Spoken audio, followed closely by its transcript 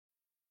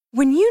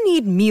When you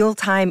need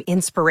mealtime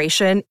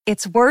inspiration,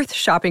 it's worth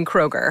shopping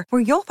Kroger,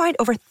 where you'll find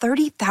over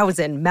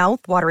 30,000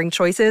 mouth-watering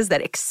choices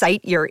that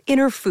excite your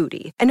inner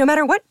foodie. And no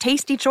matter what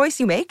tasty choice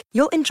you make,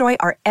 you'll enjoy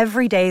our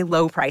everyday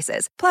low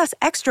prices, plus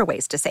extra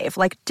ways to save,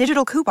 like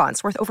digital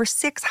coupons worth over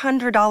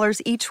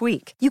 $600 each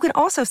week. You can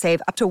also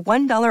save up to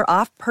 $1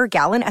 off per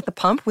gallon at the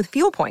pump with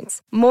fuel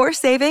points. More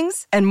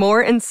savings and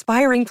more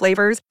inspiring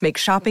flavors make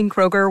shopping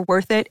Kroger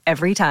worth it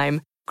every time.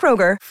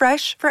 Kroger,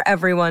 fresh for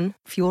everyone.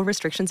 Fuel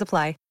restrictions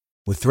apply.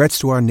 With threats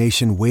to our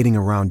nation waiting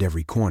around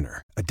every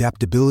corner,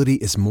 adaptability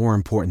is more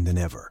important than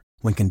ever.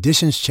 When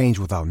conditions change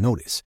without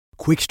notice,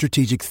 quick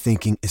strategic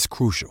thinking is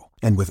crucial.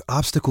 And with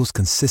obstacles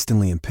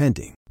consistently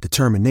impending,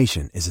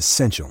 determination is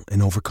essential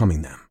in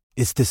overcoming them.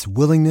 It's this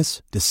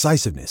willingness,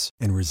 decisiveness,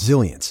 and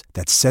resilience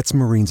that sets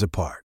Marines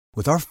apart.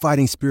 With our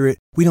fighting spirit,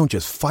 we don't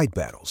just fight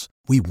battles,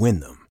 we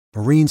win them.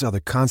 Marines are the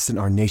constant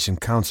our nation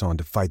counts on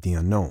to fight the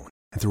unknown.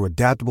 And through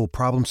adaptable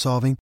problem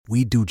solving,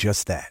 we do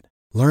just that.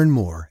 Learn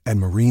more at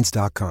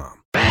marines.com.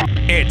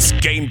 It's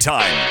game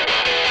time.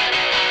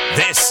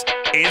 This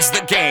is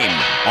The Game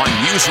on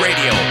News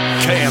Radio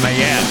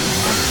KMAN.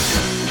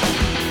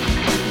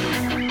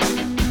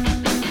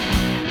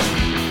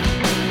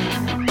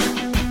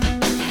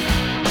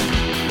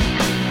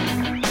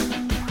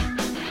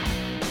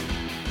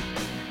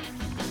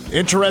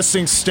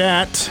 Interesting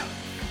stat.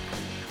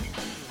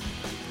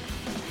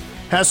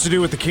 Has to do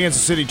with the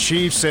Kansas City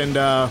Chiefs and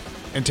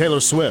Taylor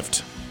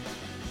Swift.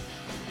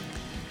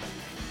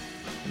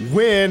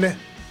 When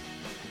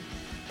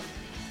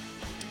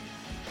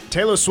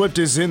Taylor Swift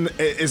is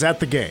at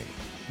the game,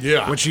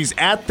 when she's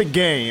at the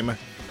game,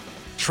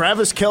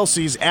 Travis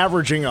Kelce's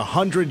averaging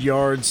 100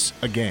 yards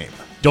a game.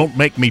 Don't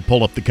make me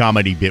pull up the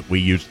comedy bit we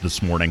used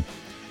this morning.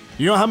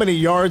 You know how many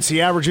yards he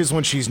averages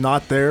when she's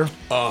not there?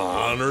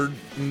 100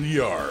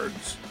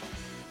 yards.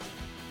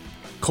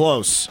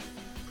 Close.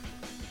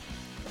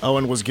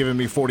 Owen was giving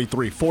me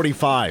 43.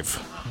 45.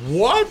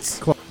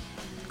 What?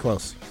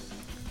 Close.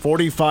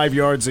 45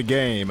 yards a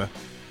game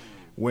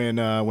when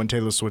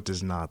Taylor Swift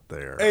is not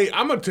there. Hey,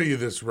 I'm gonna tell you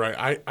this,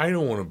 right? I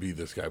don't want to be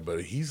this guy,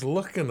 but he's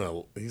looking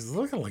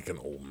like an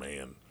old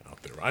man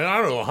out there.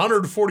 I don't know,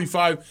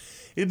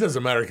 145. It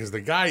doesn't matter because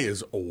the guy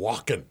is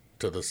walking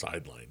to the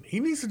sideline. He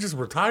needs to just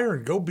retire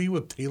and go be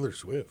with Taylor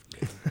Swift.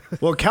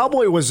 Well,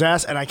 Cowboy was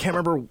asked, and I can't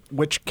remember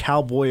which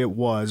Cowboy it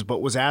was,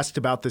 but was asked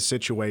about this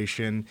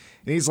situation,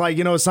 and he's like,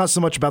 it's not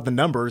so much about the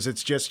numbers.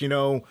 It's just,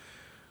 when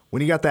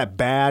you got that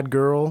bad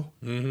girl.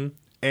 Mm-hmm.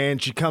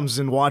 And she comes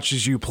and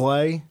watches you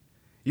play,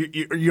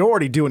 you're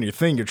already doing your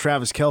thing. You're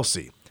Travis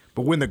Kelce.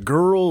 But when the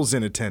girl's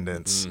in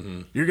attendance,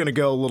 you're going to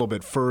go a little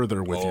bit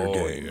further with your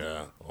game.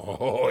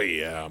 Oh,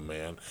 yeah,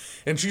 man.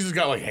 And she's just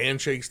got, like,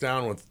 handshakes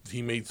down with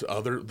teammates,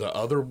 the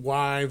other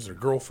wives or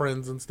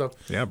girlfriends and stuff.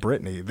 Yeah,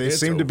 Brittany. They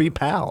seem to be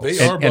pals.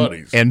 They are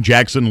buddies. And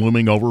Jackson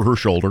looming over her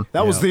shoulder.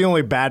 That was the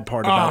only bad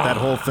part about that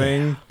whole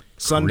thing.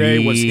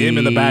 Sunday was him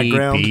in the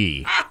background.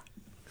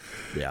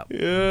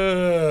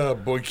 Yeah,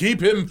 boy,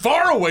 keep him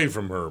far away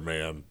from her,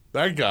 man.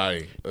 That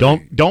guy.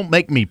 Don't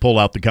make me pull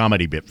out the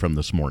comedy bit from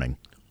this morning.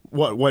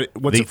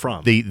 What's it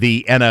from?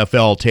 The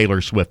NFL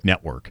Taylor Swift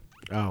network.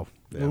 Oh,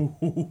 yeah.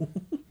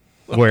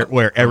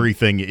 where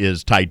everything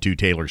is tied to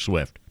Taylor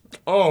Swift.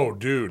 Oh,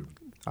 dude,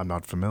 I'm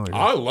not familiar.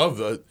 I love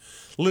that.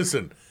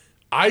 Listen,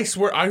 I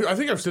swear, I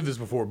think I've said this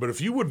before, but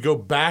if you would go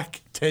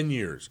back 10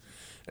 years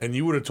and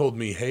you would have told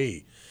me,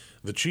 hey,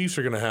 the Chiefs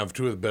are going to have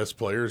two of the best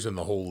players in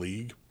the whole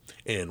league,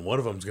 and one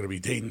of them's going to be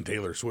dating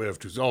Taylor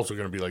Swift, who's also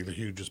going to be like the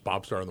hugest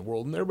pop star in the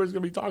world, and everybody's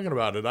going to be talking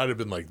about it, I'd have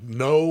been like,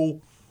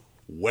 no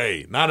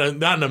way. Not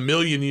in a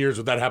million years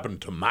would that happen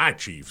to my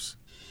Chiefs.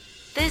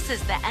 This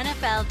is the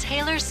NFL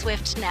Taylor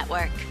Swift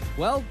Network.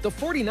 Well, the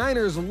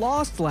 49ers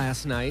lost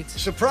last night.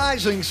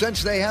 Surprising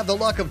since they have the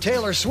luck of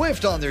Taylor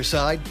Swift on their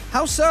side.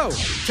 How so?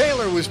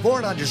 Taylor was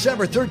born on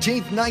December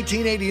 13th,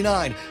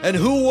 1989. And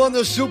who won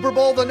the Super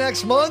Bowl the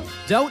next month?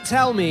 Don't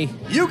tell me.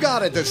 You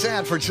got it, the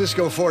San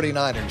Francisco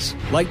 49ers.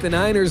 Like the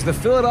Niners, the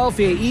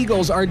Philadelphia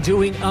Eagles are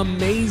doing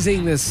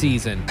amazing this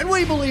season. And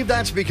we believe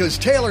that's because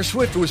Taylor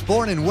Swift was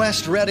born in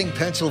West Reading,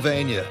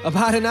 Pennsylvania.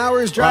 About an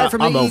hour's drive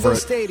from the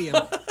Eagles Stadium.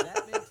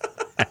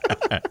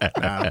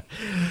 But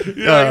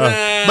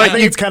I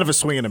think it's kind of a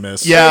swing and a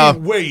miss. Yeah.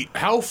 Wait,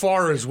 how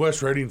far is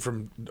West Reading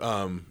from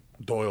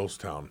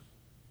Doylestown?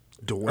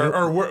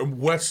 Or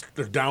West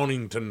or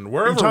Downington,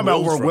 wherever. You're talking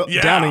about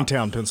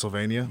Downingtown,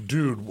 Pennsylvania.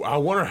 Dude, I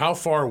wonder how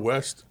far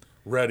West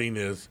Reading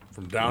is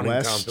from Downingtown.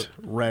 West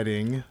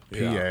Reading, PA.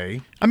 Yeah.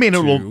 I mean,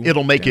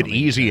 it'll make it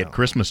easy at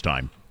Christmas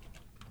time.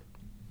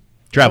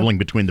 Traveling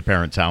between the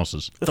parents'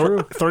 houses.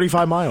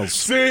 35 miles.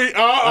 See?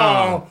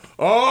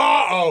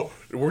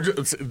 We're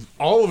just,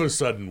 all of a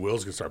sudden,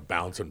 Will's going to start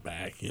bouncing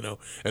back, and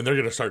they're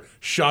going to start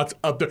shots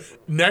up there.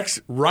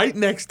 Right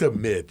next to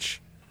Mitch,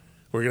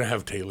 we're going to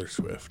have Taylor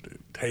Swift. Dude.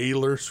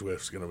 Taylor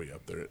Swift's going to be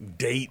up there.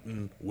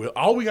 Dayton, Will.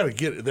 All we got to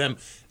get them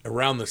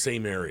around the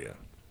same area.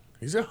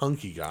 He's a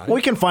hunky guy.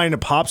 We can find a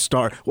pop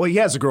star. Well, he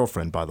has a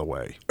girlfriend, by the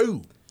way.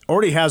 Ooh.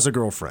 Already has a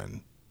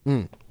girlfriend.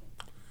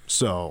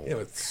 So, yeah,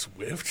 but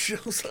Swift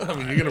shows up. I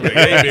mean, you're going to be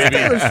like, hey,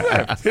 baby,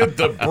 hit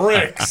the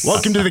bricks.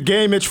 Welcome to the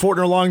game. Mitch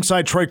Fortner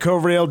alongside Troy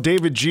Coverdale,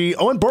 David G.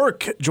 Owen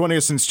Burke joining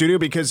us in studio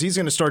because he's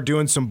going to start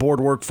doing some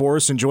board work for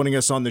us and joining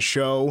us on the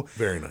show.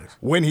 Very nice.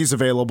 When he's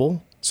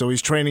available. So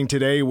he's training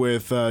today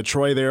with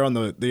Troy there on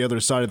the other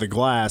side of the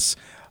glass.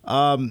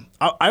 I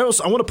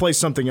want to play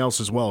something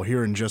else as well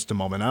here in just a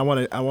moment. I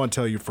want to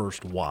tell you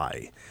first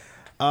why.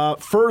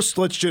 First,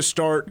 let's just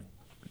start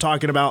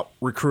talking about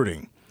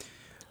recruiting.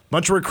 A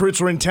bunch of recruits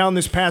were in town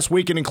this past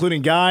weekend,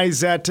 including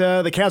guys that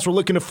the Cats were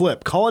looking to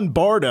flip. Colin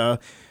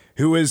Barda,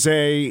 who is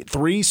a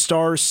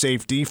 3-star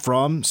safety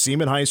from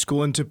Seaman High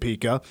School in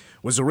Topeka,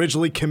 was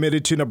originally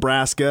committed to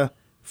Nebraska,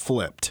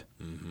 flipped.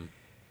 Mm-hmm.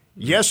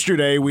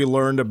 Yesterday, we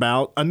learned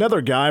about another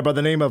guy by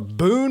the name of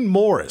Boone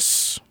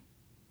Morris.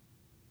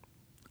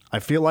 I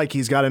feel like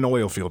he's got an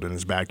oil field in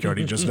his backyard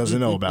he just doesn't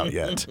know about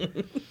yet.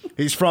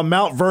 He's from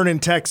Mount Vernon,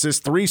 Texas,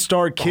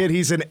 3-star kid.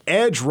 He's an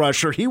edge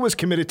rusher. He was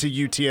committed to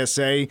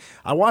UTSA.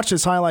 I watched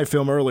his highlight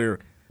film earlier.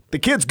 The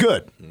kid's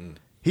good.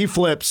 He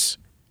flips.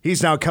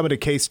 He's now coming to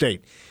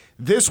K-State.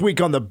 This week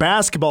on the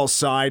basketball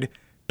side,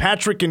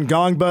 Patrick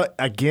Ngongba,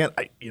 again,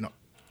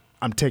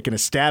 I'm taking a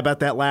stab at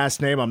that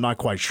last name. I'm not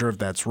quite sure if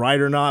that's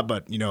right or not,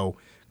 but,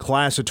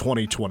 class of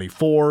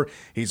 2024.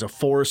 He's a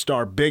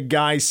 4-star big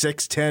guy,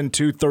 6'10",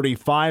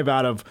 235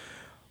 out of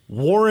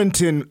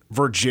Warrenton,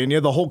 Virginia.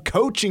 The whole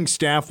coaching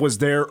staff was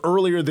there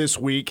earlier this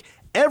week.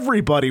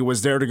 Everybody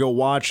was there to go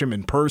watch him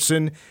in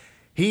person.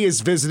 He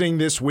is visiting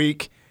this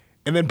week.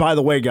 And then, by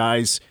the way,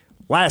 guys,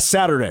 last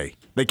Saturday,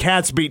 the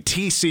Cats beat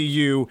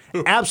TCU,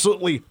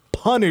 absolutely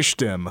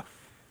punished him.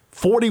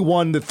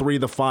 41-3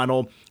 the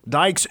final.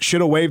 Dykes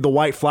should have waved the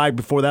white flag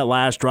before that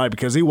last drive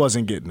because he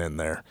wasn't getting in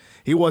there.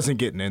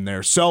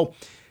 So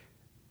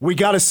we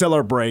got to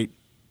celebrate.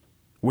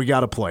 We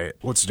got to play it.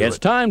 Let's do it. It's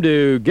time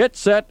to get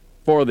set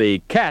for the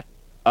Cat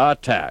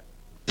Attack.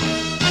 You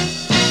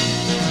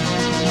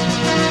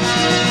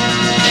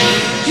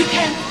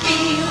can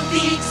feel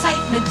the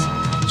excitement.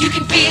 You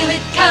can feel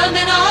it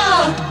coming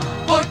on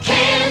for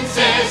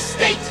Kansas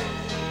State.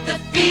 The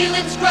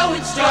feeling's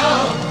growing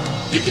strong.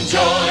 You can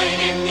join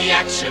in the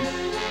action.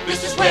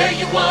 This is where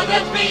you want to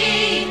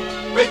be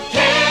with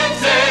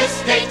Kansas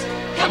State.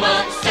 Come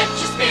on, set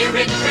your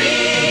spirit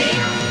free.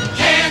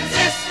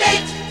 Kansas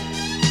State,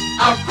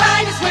 our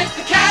pride is with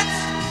the Cats.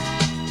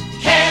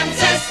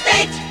 Kansas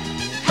State,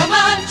 come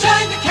on,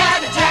 join the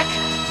Cat Attack.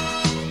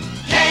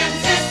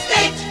 Kansas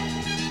State,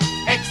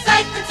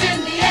 excitement's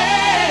in the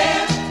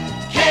air.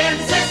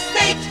 Kansas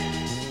State,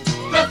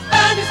 the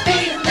fun is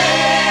being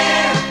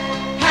there.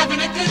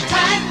 Having a good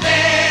time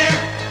there.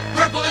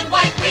 Purple and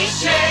white we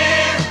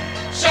share,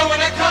 showing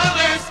our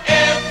colors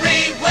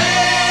everywhere.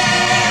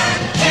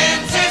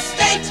 Kansas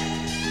State,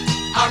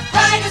 our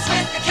pride is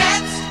with the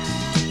Cats.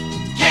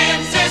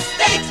 Kansas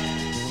State,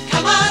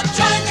 come on,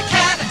 join the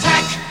Cat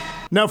Attack.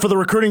 Now for the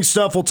recruiting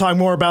stuff, we'll talk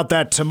more about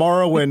that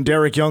tomorrow when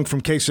Derek Young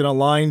from KSU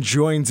Online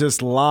joins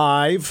us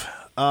live.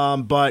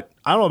 But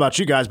I don't know about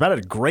you guys, but I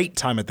had a great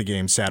time at the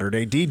game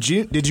Saturday. Did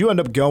you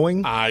end up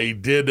going? I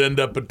did end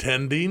up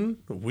attending.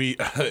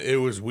 It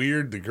was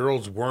weird. The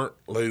girls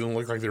they didn't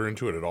look like they were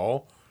into it at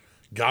all.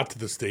 Got to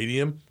the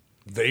stadium.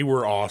 They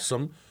were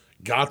awesome.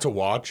 Got to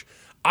watch.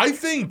 I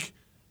think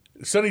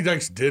Sonny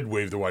Dykes did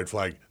wave the white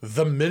flag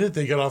the minute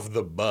they got off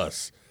the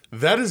bus.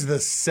 That is the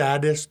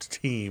saddest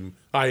team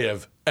I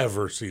have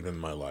ever seen in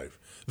my life.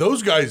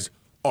 Those guys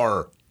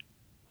are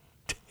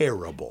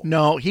terrible.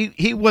 No,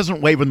 he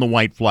wasn't waving the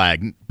white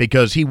flag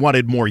because he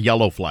wanted more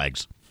yellow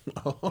flags.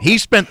 He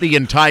spent the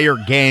entire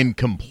game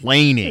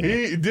complaining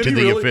to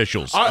the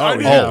officials.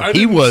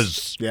 He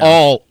was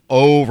all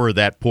over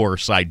that poor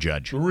side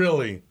judge.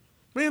 Really?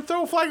 Man,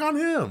 throw a flag on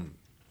him.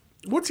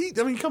 What's he?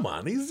 I mean, come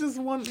on. He's just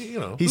one,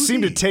 He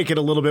seemed to take it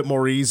a little bit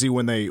more easy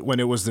when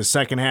it was the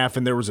second half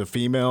and there was a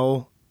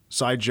female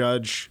side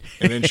judge,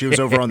 and then she was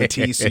over on the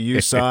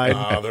TCU side.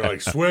 They're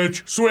like,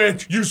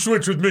 switch, you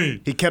switch with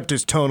me. He kept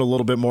his tone a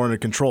little bit more under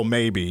control,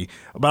 maybe.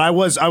 But I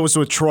was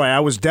with Troy. I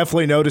was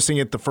definitely noticing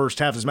it the first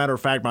half. As a matter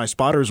of fact, my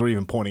spotters were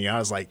even pointing out. I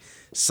was like,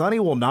 Sonny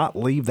will not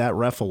leave that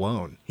ref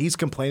alone. He's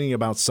complaining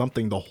about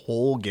something the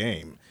whole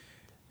game.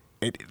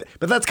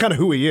 But that's kind of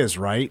who he is,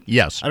 right?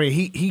 Yes. I mean,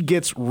 he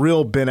gets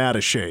real bent out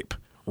of shape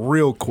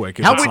real quick.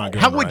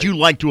 How would you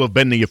like to have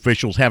been the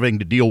officials having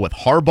to deal with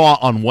Harbaugh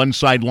on one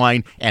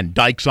sideline and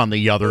Dykes on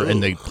the other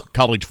in the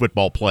college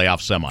football playoff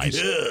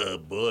semis? Yeah,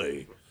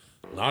 boy.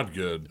 Not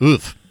good.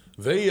 Oof.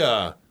 They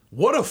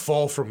what a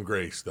fall from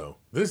grace though.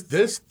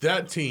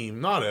 That team,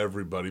 not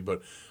everybody,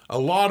 but a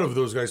lot of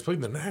those guys played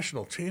in the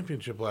national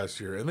championship last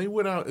year, and they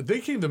went out.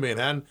 They came to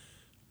Manhattan.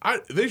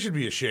 They should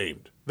be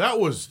ashamed. That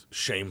was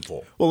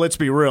shameful. Well, let's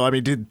be real. I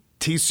mean, did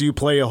TCU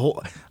play a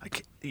whole,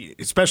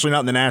 especially not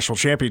in the national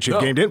championship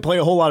game, didn't play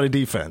a whole lot of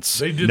defense.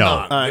 They did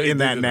not. In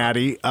that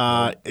natty.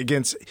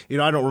 Against,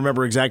 I don't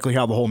remember exactly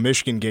how the whole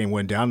Michigan game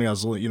went down. I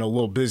was, a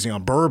little busy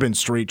on Bourbon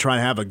Street trying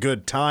to have a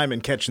good time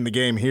and catching the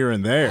game here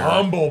and there.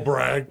 Humble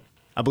brag.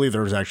 I believe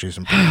there was actually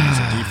some pretty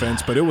decent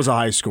defense, but it was a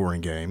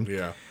high-scoring game.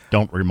 Yeah.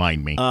 Don't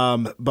remind me.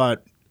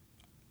 But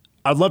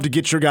I'd love to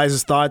get your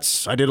guys'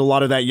 thoughts. I did a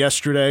lot of that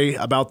yesterday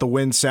about the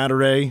win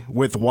Saturday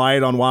with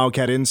Wyatt on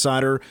Wildcat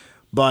Insider,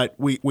 but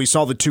we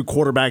saw the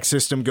 2-quarterback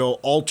system go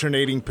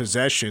alternating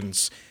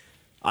possessions.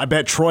 I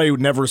bet Troy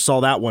never saw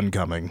that one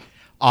coming.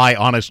 I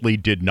honestly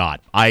did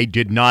not. I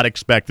did not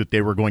expect that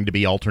they were going to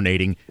be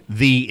alternating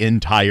the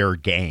entire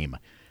game.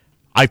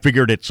 I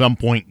figured at some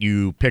point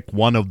you pick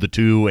one of the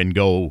two and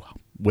go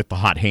with the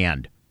hot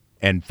hand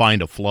and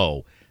find a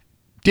flow.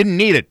 Didn't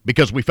need it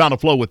because we found a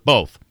flow with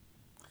both.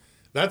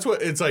 That's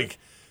what it's like.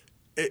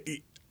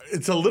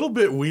 It's a little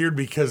bit weird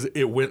because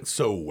it went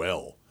so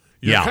well.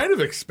 You're kind of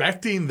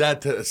expecting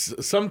that to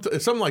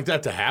something like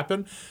that to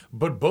happen,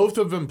 but both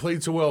of them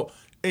played so well.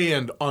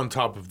 And on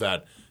top of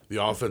that,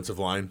 the offensive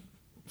line,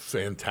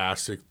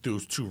 fantastic.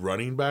 Those 2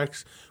 running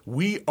backs.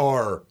 We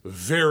are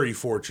very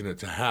fortunate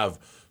to have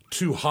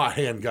 2 hot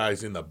hand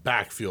guys in the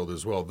backfield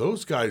as well.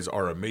 Those guys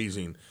are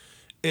amazing.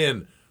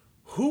 And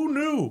who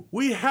knew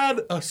we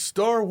had a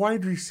star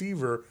wide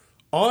receiver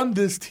on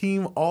this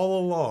team all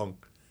along?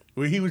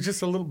 He was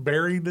just a little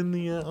buried in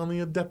the on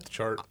the depth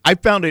chart. I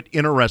found it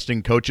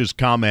interesting, Coach's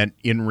comment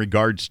in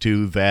regards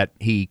to that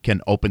he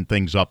can open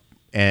things up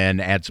and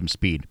add some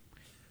speed.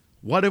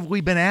 What have we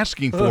been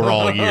asking for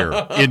all year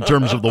in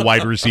terms of the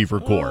wide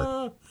receiver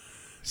core?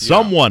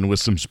 Someone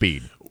with some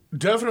speed.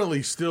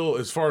 Definitely still,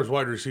 as far as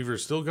wide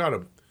receivers, still got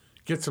to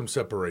get some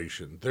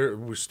separation.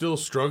 We're still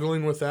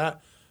struggling with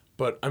that.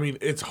 But, I mean,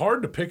 it's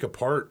hard to pick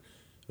apart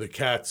the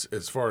Cats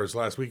as far as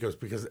last week goes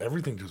because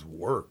everything just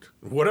worked.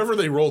 Whatever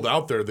they rolled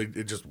out there,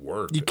 it just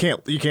worked. You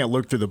can't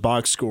look through the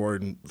box score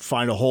and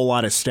find a whole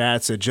lot of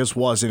stats that just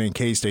wasn't in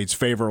K-State's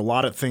favor. A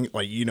lot of things,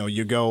 like,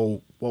 you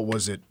go, what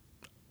was it,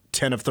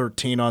 10 of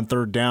 13 on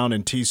third down,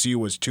 and TCU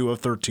was 2 of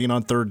 13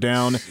 on third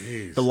down.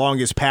 Jeez. The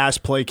longest pass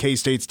play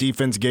K-State's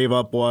defense gave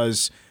up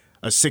was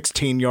a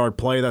 16-yard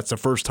play. That's the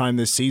first time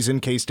this season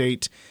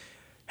K-State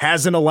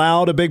hasn't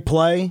allowed a big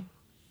play.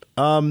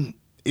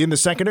 In the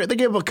secondary, they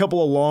gave a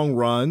couple of long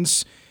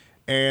runs,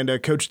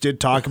 and Coach did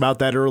talk about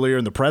that earlier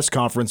in the press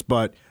conference,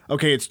 but,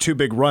 okay, it's 2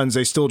 big runs.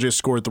 They still just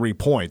scored 3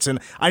 points. And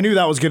I knew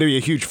that was going to be a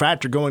huge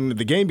factor going into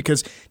the game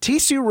because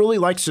TCU really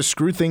likes to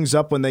screw things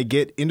up when they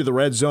get into the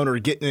red zone or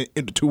get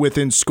into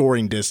within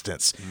scoring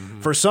distance. Mm-hmm.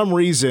 For some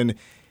reason,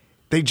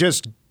 they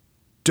just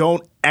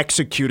don't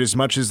execute as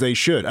much as they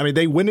should. I mean,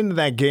 they went into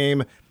that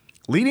game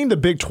leading the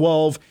Big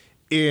 12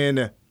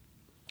 in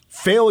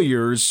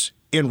failures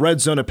in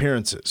red zone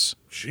appearances.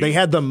 Jeez. They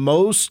had the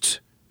most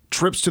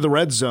trips to the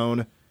red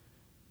zone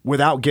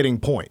without getting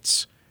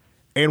points.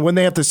 And when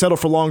they have to settle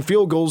for long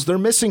field goals, they're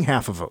missing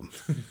half of them.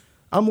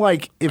 I'm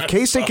like, if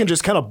K-State can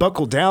just kind of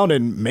buckle down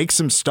and make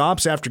some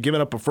stops after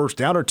giving up a first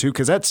down or two,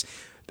 because that's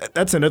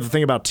another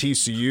thing about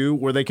TCU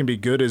where they can be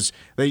good is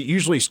they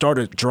usually start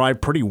a drive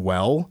pretty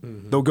well.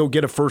 Mm-hmm. They'll go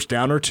get a first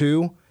down or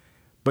two,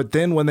 but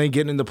then when they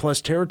get into plus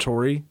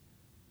territory,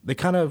 they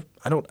kind of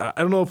I don't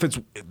know if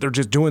they're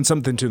just doing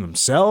something to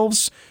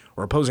themselves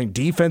or opposing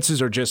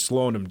defenses are just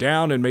slowing them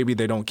down and maybe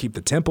they don't keep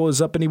the tempo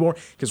as up anymore.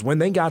 Because when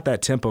they got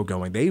that tempo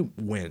going, they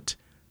went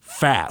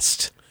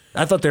fast.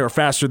 I thought they were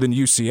faster than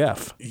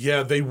UCF.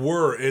 Yeah, they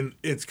were. And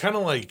it's kind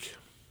of like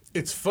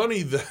it's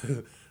funny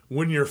that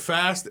when you're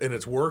fast and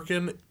it's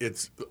working,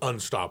 it's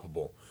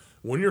unstoppable.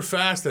 When you're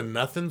fast and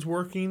nothing's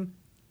working,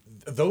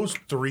 those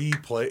 3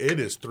 play, it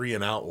is 3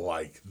 and out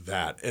like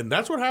that. And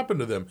that's what happened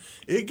to them.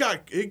 It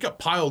got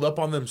piled up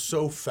on them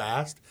so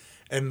fast.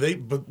 And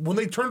but when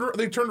they turned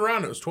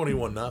around, it was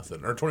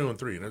 21-0 or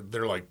 21-3, and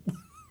they're like,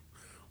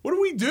 "What do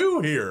we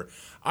do here?"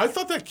 I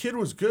thought that kid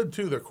was good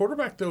too. Their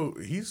quarterback, though,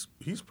 he's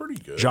pretty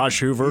good. Josh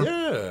Hoover.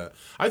 Yeah,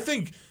 I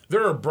think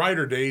there are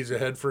brighter days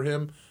ahead for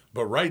him.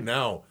 But right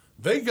now,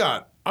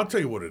 I'll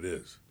tell you what it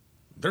is.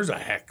 There's a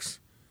hex.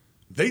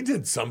 They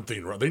did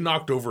something wrong. They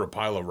knocked over a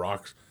pile of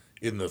rocks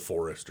in the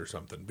forest or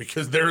something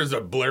because there is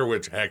a Blair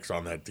Witch hex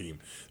on that team.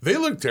 They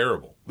look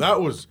terrible. That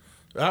was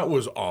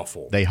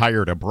awful. They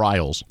hired a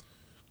Bryles.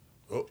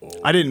 Uh-oh.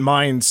 I didn't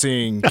mind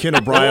seeing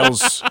Kendall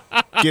Bryles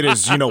get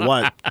his,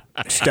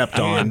 stepped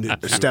in.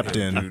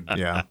 Dude,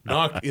 yeah.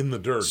 Knocked in the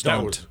dirt.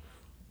 Stumped. That was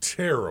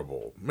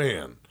terrible.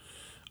 Man.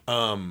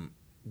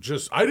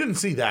 I didn't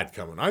see that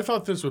coming. I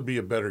thought this would be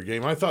a better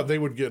game. I thought they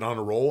would get on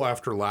a roll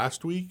after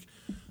last week.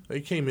 They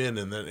came in,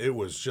 and then it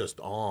was just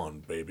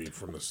on, baby,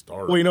 from the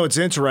start. Well, it's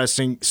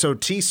interesting. So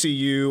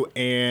TCU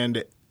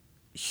and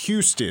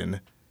Houston,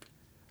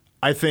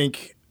 I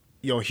think,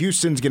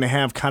 Houston's going to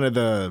have kind of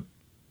the,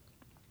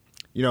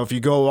 if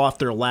you go off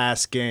their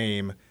last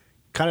game,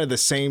 kind of the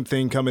same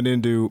thing coming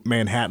into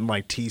Manhattan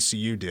like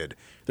TCU did.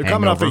 They're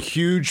coming off a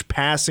huge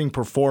passing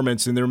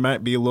performance, and there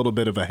might be a little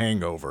bit of a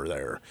hangover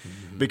there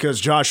because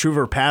Josh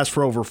Hoover passed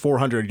for over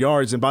 400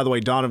 yards. And by the way,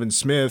 Donovan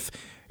Smith,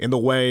 in the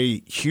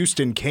way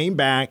Houston came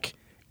back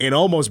and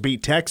almost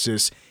beat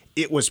Texas,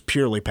 it was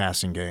purely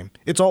passing game.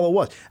 It's all it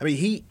was. I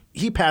mean,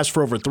 he passed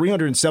for over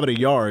 370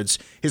 yards.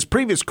 His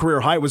previous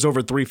career high was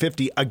over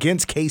 350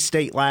 against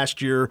K-State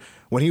last year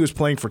when he was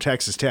playing for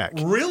Texas Tech.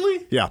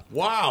 Really? Yeah.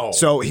 Wow.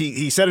 So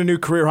he set a new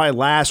career high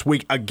last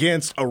week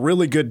against a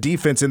really good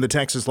defense in the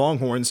Texas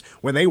Longhorns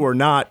when they were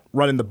not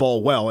running the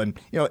ball well. And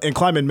and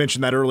Kleiman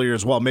mentioned that earlier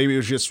as well. Maybe it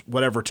was just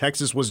whatever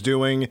Texas was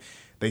doing.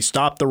 They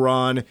stopped the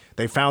run.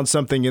 They found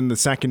something in the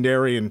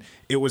secondary, and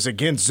it was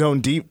against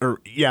zone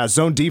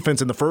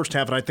defense in the first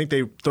half. And I think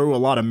they threw a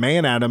lot of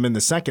man at them in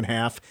the second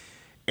half.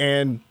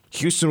 And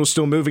Houston was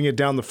still moving it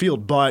down the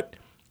field, but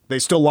they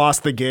still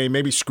lost the game.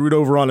 Maybe screwed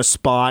over on a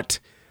spot.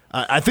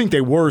 I think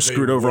they were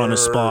screwed over on a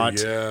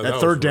spot. Yeah,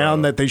 that third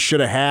down that they should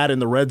have had in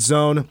the red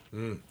zone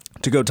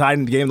to go tight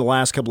in the game the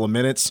last couple of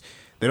minutes.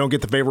 They don't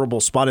get the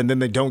favorable spot, and then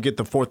they don't get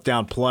the fourth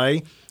down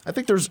play. I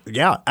think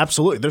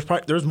absolutely.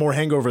 There's more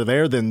hangover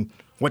there than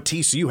what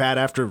TCU had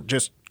after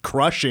just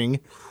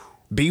crushing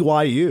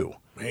BYU.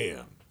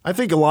 Man. I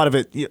think a lot of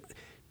it,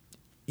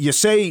 you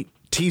say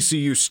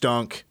TCU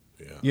stunk.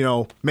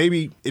 Yeah.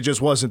 Maybe it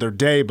just wasn't their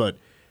day, but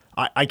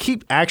I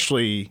keep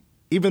actually,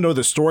 even though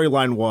the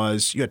storyline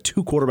was you had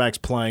two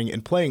quarterbacks playing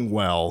and playing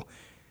well,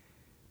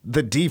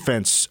 the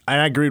defense,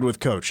 and I agreed with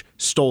Coach,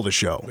 stole the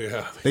show.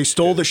 Yeah, they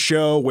stole the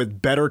show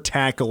with better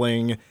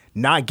tackling,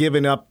 not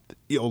giving up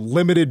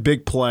limited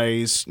big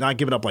plays, not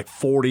giving up like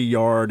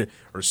 40-yard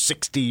or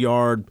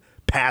 60-yard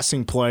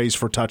passing plays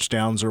for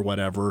touchdowns or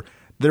whatever.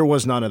 There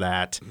was none of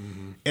that.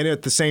 Mm-hmm. And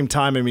at the same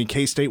time,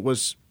 K-State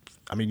was,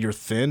 you're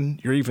thin.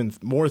 You're even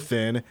more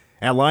thin.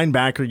 At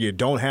linebacker, you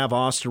don't have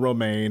Austin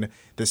Romaine.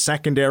 The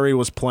secondary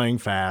was playing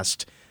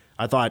fast.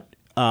 I thought,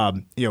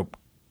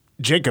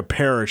 Jacob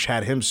Parrish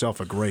had himself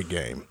a great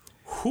game.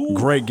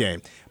 Great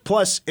game.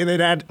 Plus, and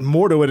then add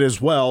more to it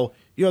as well,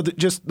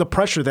 just the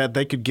pressure that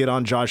they could get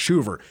on Josh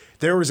Hoover.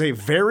 There was a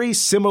very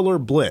similar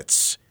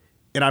blitz,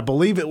 and I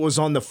believe it was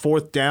on the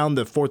fourth down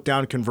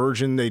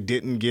conversion they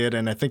didn't get,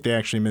 and I think they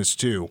actually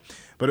missed two.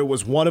 But it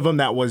was one of them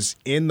that was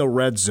in the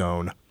red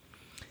zone,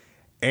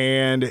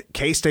 and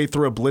K-State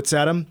threw a blitz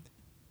at him.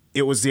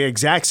 It was the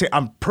exact same –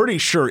 I'm pretty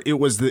sure it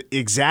was the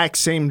exact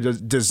same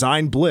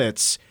design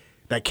blitz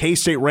that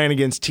K-State ran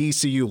against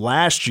TCU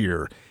last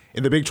year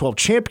in the Big 12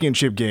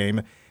 championship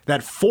game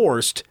that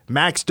forced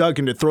Max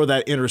Duggan to throw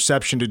that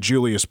interception to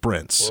Julius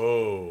Brents.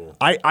 Whoa.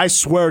 I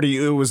swear to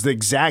you, it was the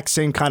exact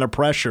same kind of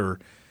pressure,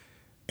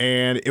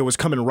 and it was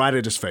coming right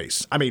at his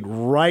face.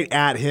 Right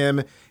at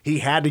him. He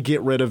had to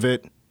get rid of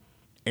it,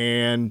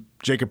 and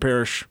Jacob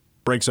Parrish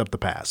breaks up the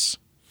pass.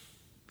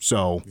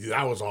 So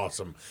that was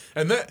awesome.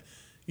 And that,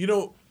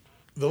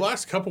 the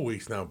last couple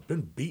weeks now have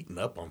been beaten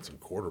up on some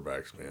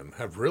quarterbacks, man.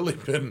 Have really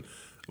been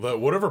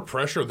whatever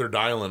pressure they're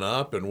dialing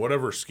up and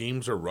whatever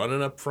schemes are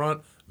running up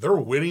front, they're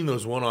winning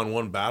those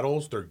one-on-one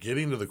battles. They're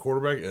getting to the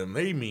quarterback, and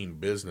they mean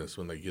business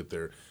when they get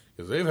there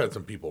because they've had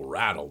some people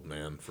rattled,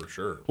 man, for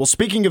sure. Well,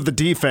 speaking of the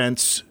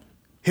defense,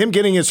 him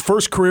getting his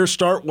first career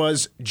start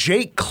was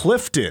Jake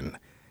Clifton.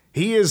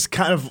 He is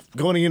kind of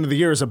going into the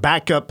year as a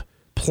backup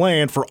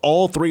plan for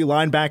all three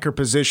linebacker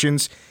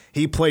positions.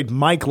 He played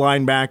Mike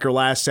linebacker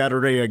last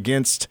Saturday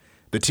against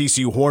the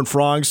TCU Horned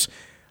Frogs.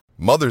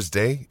 Mother's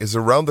Day is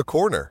around the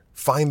corner.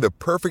 Find the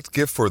perfect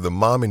gift for the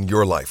mom in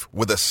your life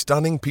with a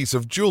stunning piece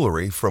of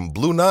jewelry from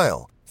Blue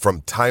Nile.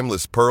 From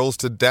timeless pearls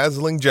to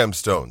dazzling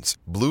gemstones,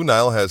 Blue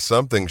Nile has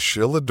something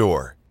she'll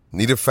adore.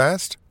 Need it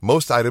fast?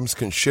 Most items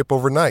can ship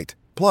overnight.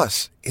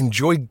 Plus,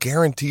 enjoy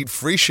guaranteed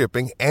free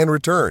shipping and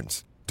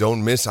returns.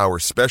 Don't miss our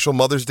special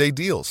Mother's Day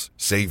deals.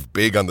 Save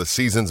big on the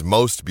season's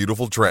most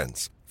beautiful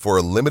trends. For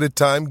a limited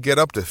time, get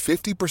up to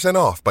 50%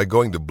 off by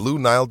going to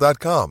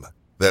BlueNile.com.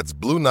 That's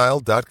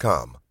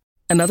BlueNile.com.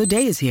 Another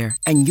day is here,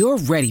 and you're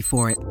ready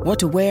for it. What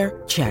to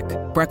wear? Check.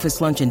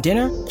 Breakfast, lunch, and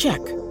dinner? Check.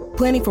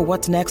 Planning for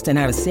what's next and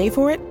how to save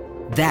for it?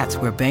 That's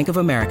where Bank of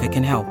America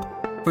can help.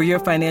 For your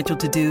financial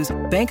to-dos,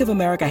 Bank of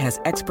America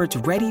has experts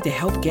ready to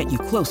help get you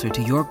closer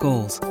to your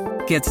goals.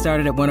 Get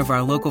started at one of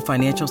our local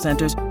financial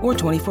centers or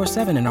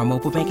 24/7 in our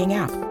mobile banking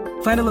app.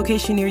 Find a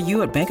location near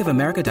you at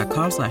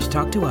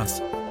bankofamerica.com/talktous.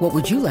 What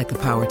would you like the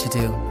power to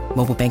do?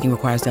 Mobile banking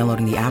requires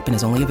downloading the app and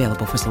is only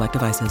available for select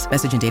devices.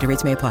 Message and data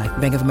rates may apply.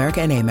 Bank of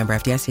America NA, member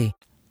FDIC.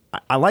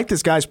 I like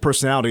this guy's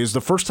personality. It's the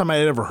first time I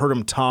had ever heard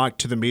him talk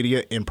to the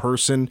media in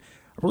person.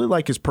 I really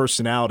like his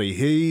personality.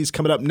 He's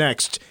coming up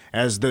next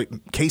as the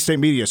K-State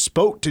media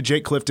spoke to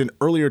Jake Clifton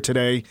earlier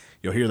today.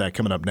 You'll hear that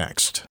coming up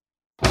next.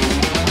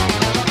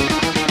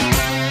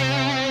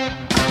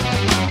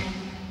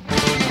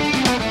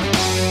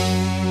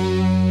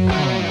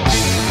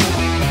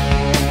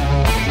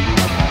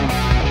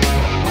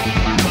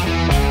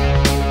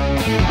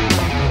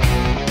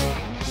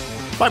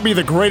 Might be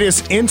the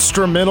greatest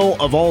instrumental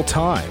of all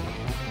time.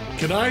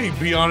 Can I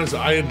be honest?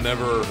 I had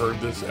never heard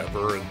this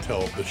ever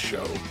until the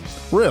show.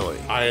 Really?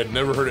 I had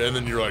never heard it, and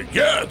then you're like,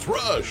 yeah, it's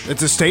Rush.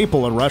 It's a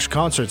staple at Rush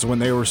concerts when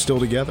they were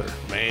still together.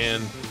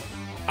 Man,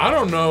 I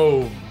don't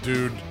know,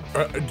 dude.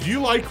 Do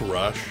you like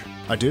Rush?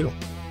 I do.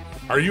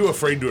 Are you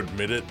afraid to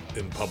admit it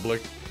in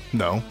public?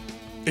 No.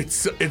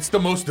 It's the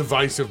most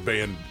divisive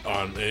band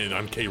on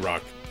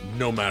K-Rock,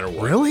 no matter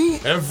what. Really?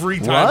 Every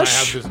time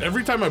Rush?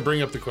 every time I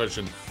bring up the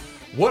question,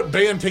 what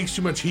band takes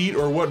too much heat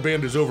or what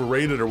band is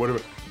overrated or whatever.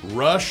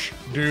 Rush,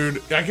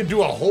 dude, I could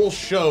do a whole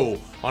show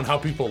on how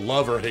people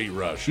love or hate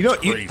Rush.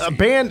 A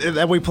band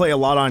that we play a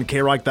lot on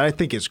K-Rock that I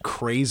think is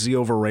crazy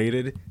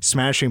overrated,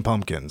 Smashing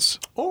Pumpkins.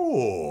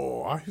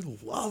 Oh, I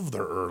love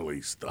their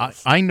early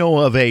stuff. I know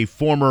of a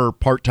former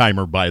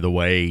part-timer, by the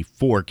way,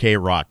 for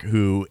K-Rock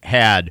who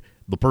had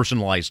the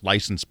personalized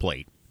license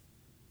plate,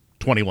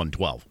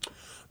 2112.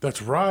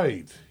 That's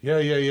right.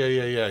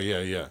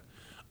 Yeah.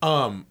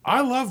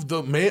 I love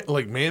the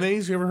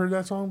Mayonnaise. You ever heard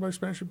that song by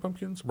Smashing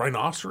Pumpkins?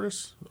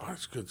 Rhinoceros. Oh,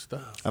 that's good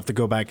stuff. I have to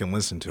go back and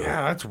listen to it.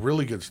 Yeah, that's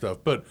really good stuff.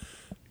 But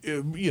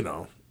Billy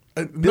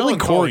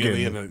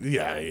Corgan,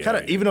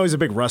 yeah. Even though he's a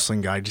big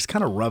wrestling guy, just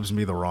kind of rubs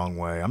me the wrong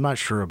way. I'm not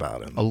sure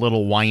about him. A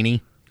little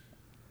whiny,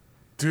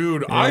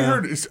 dude. Yeah. I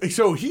heard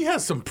so he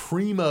has some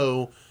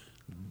primo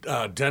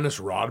Dennis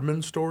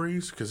Rodman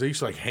stories because they used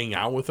to hang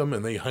out with him,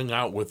 and they hung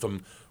out with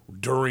him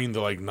during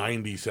the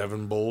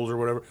 97 Bulls or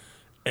whatever.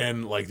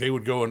 And they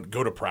would go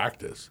to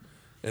practice,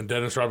 and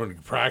Dennis Rodman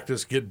would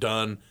practice, get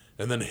done,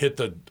 and then hit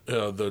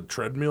the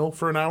treadmill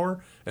for an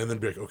hour, and then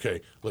be like,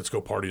 okay, let's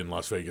go party in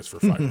Las Vegas for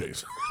 5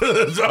 days. So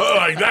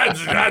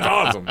that's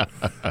awesome.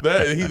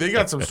 They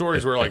got some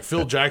stories where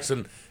Phil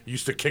Jackson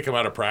used to kick him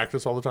out of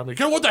practice all the time.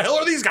 What the hell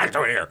are these guys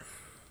doing here?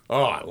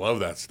 Oh, I love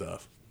that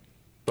stuff.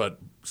 But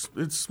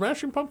it's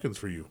Smashing Pumpkins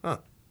for you, huh?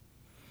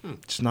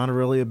 Just not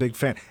really a big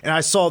fan. And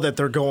I saw that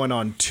they're going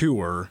on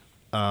tour.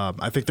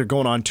 I think they're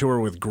going on tour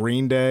with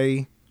Green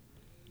Day.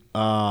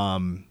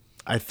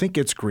 I think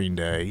it's Green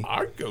Day.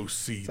 I'd go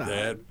see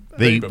that.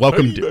 The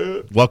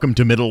Welcome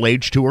to Middle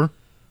Age tour.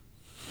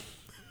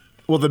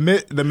 Well, the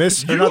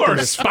Miss. You are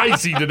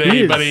spicy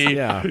today, buddy.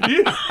 Yeah,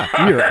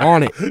 you're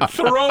on it.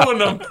 Throwing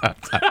them.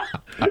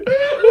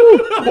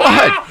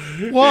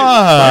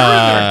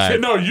 What?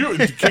 No,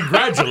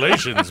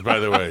 congratulations, by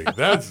the way.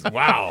 That's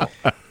wow.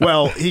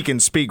 Well, he can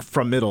speak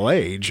from middle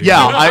age.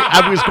 Yeah,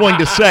 I was going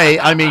to say,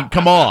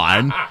 come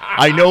on.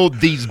 I know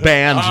these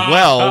bands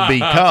well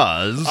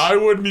because I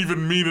wouldn't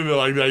even mean it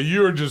like that.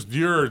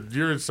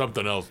 You're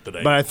something else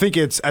today. But I think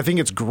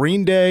it's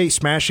Green Day,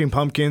 Smashing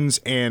Pumpkins,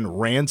 and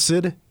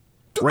Rancid.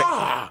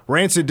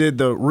 Rancid did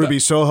the Ruby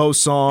Soho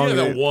song. Yeah,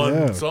 that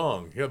one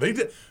song. Yeah, they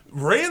did.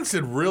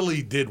 Rancid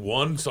really did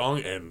one song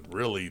and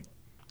really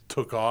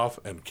took off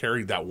and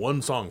carried that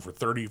one song for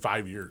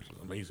 35 years.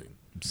 Amazing.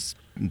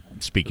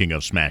 Speaking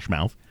of Smash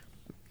Mouth.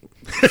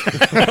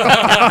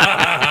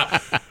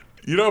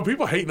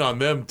 People hating on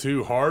them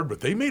too hard, but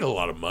they made a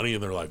lot of money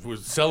in their life.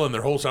 Was selling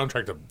their whole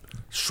soundtrack to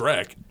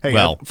Shrek. Hey,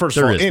 first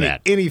of all,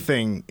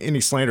 any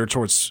slander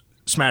towards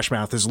Smash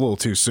Mouth is a little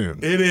too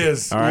soon. It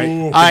is. All right.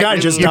 The guy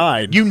just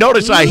died. You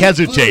notice I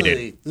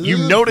hesitated.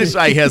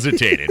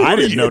 I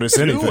didn't notice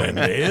anything.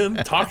 Man,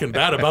 talking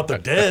bad about the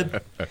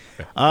dead.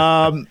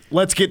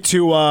 Let's get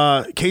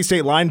to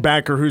K-State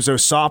linebacker who's a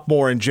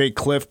sophomore in Jake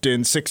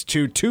Clifton, 6'2",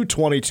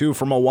 222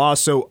 from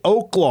Owasso,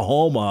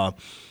 Oklahoma.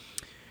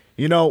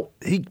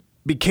 He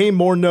became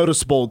more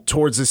noticeable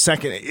in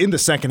the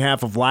second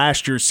half of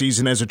last year's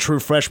season as a true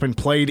freshman.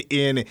 Played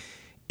in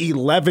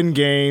 11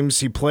 games.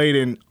 He played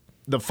in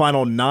the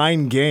final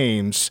 9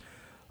 games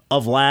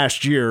of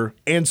last year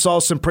and saw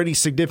some pretty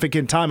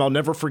significant time. I'll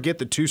never forget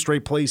the 2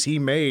 straight plays he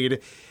made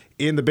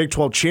in the Big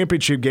 12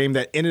 championship game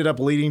that ended up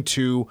leading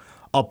to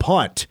a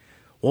punt.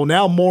 Well,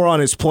 now more on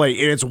his plate,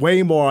 and it's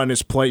way more on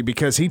his plate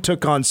because he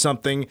took on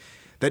something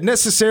that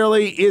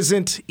necessarily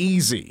isn't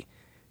easy.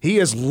 He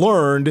has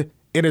learned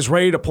and is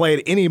ready to play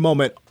at any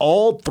moment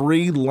all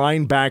 3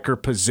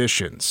 linebacker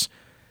positions.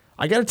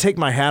 I got to take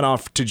my hat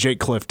off to Jake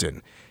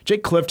Clifton.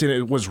 Jake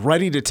Clifton was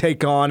ready to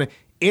take on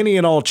any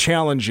and all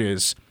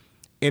challenges,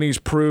 and he's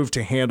proved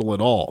to handle it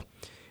all.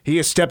 He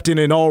has stepped in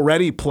and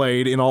already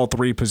played in all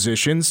 3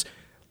 positions.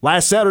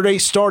 Last Saturday,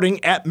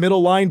 starting at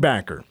middle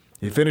linebacker.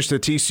 He finished the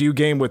TCU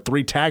game with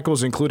 3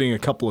 tackles, including a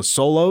couple of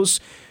solos.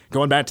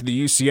 Going back to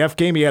the UCF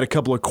game, he had a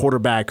couple of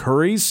quarterback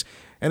hurries,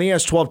 and he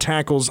has 12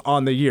 tackles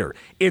on the year.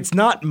 It's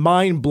not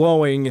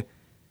mind-blowing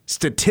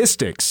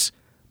statistics,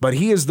 but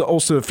he is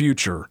also the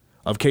future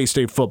of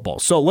K-State football.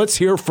 So let's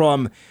hear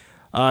from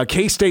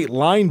K-State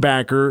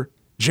linebacker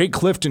Jake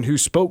Clifton, who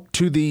spoke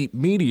to the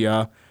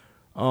media.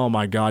 Oh,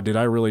 my God, did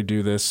I really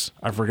do this?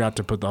 I forgot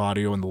to put the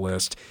audio in the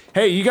list.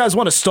 Hey, you guys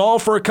want to stall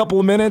for a couple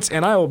of minutes,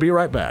 and I will be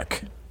right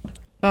back.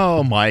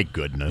 Oh, my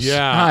goodness.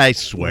 Yeah. I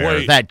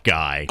swear, that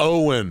guy.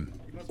 Owen,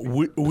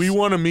 we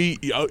want to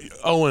meet.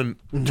 Owen,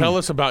 tell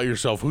us about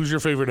yourself. Who's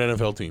your favorite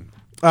NFL team?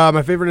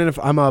 My favorite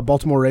NFL, I'm a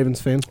Baltimore Ravens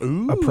fan.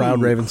 Ooh. A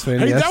proud Ravens fan,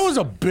 Hey, yes. that was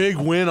a big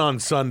win on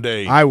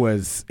Sunday. I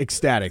was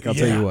ecstatic, I'll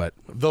tell you what.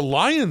 The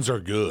Lions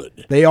are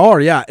good. They are,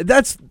 yeah.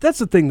 That's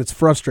the thing that's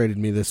frustrated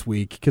me this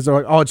week because they're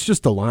like, oh, it's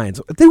just the Lions.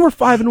 They were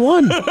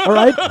 5-1, all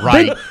right?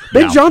 Right.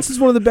 Ben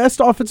Johnson's one of the best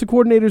offensive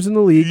coordinators in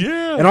the league,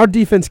 and our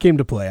defense came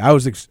to play. I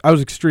was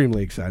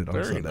extremely excited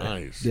on Sunday. Very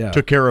nice. Yeah.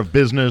 Took care of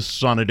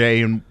business on a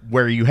day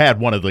where you had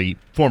one of the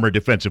former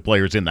defensive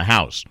players in the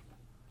house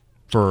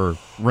for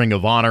Ring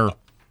of Honor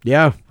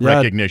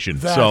recognition.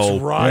 That's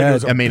right. Yeah, it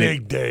was a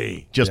big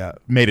day. Just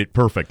made it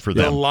perfect for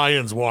them. The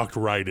Lions walked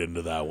right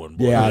into that one.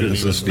 Boy. Yeah.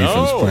 Is this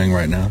defense playing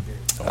right now?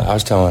 I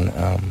was telling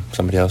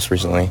somebody else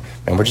recently,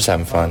 man, we're just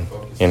having fun.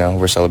 You know,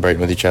 we're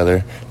celebrating with each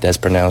other. Des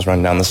Purnell's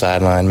running down the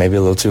sideline, maybe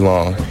a little too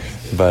long.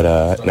 But,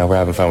 we're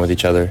having fun with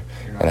each other.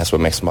 And that's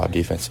what makes the mob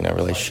defense,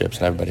 relationships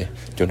and everybody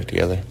doing it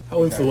together.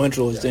 How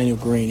influential is Daniel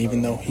Green,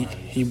 even though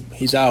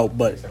he's out,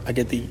 but I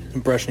get the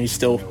impression he's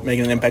still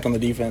making an impact on the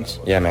defense?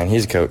 Yeah, man,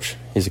 he's a coach.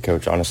 He's a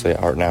coach, honestly, at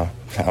heart now.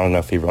 I don't know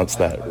if he wants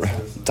that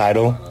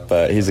title,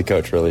 but he's a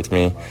coach, really, to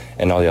me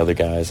and all the other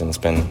guys, and it's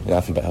been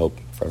nothing but help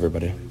for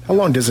everybody. How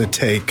long does it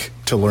take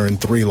to learn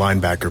 3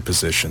 linebacker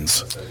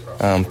positions?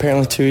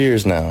 Apparently 2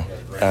 years now.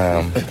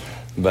 Yeah,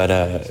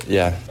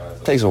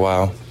 it takes a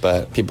while,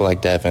 but people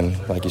like Devin,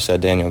 like you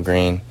said, Daniel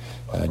Green,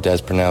 Des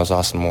Purnell's,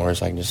 Austin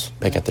Moore's, I can just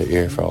pick at their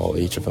ear for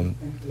each of them.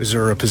 Is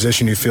there a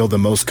position you feel the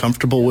most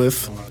comfortable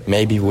with?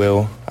 Maybe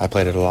Will. I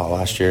played it a lot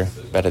last year,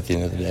 but at the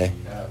end of the day,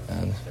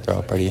 they're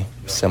all pretty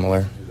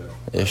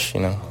similar-ish,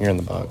 You're in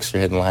the box,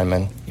 you're hitting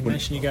linemen. You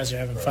mentioned you guys are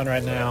having fun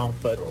right now,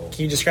 but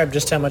can you describe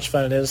just how much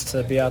fun it is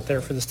to be out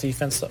there for this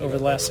defense over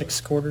the last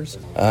 6 quarters?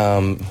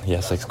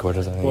 6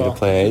 quarters. I think we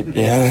play 8.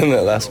 Yeah,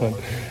 the last one.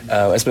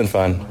 It's been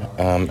fun.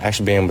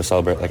 Actually being able to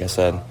celebrate, like I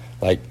said.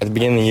 Like, at the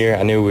beginning of the year,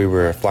 I knew we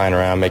were flying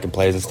around, making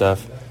plays and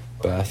stuff,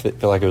 but I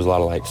feel like it was a lot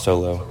of,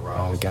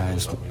 solo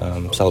guys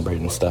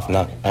celebrating and stuff,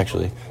 not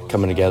actually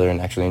coming together and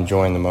actually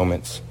enjoying the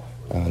moments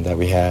that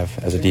we have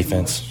as a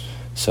defense.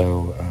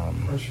 So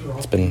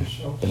it's been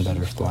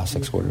better for the last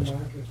 6 quarters.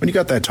 When you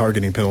got that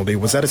targeting penalty,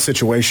 was that a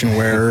situation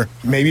where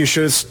maybe you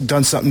should have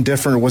done something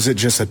different, or was it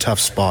just a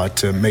tough spot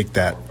to make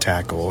that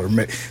tackle or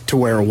to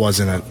where it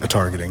wasn't a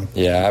targeting?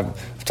 Yeah,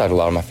 I've talked to a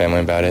lot of my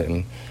family about it,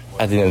 and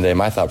at the end of the day,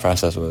 my thought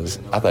process was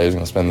I thought he was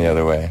going to spin the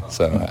other way,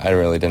 so I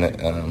really didn't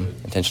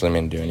intentionally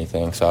mean to do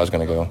anything. So I was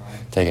going to go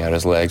take out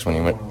his legs when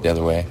he went the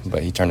other way,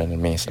 but he turned it into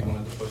me. So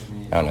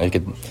I don't know. You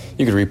could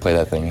replay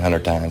that thing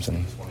 100 times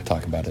and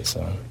talk about it.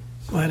 So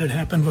glad it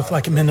happened with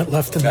like a minute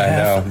left in the half.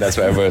 I know. That's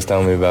what everybody was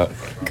telling me about.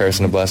 Curse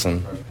and a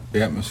blessing.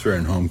 The atmosphere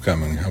in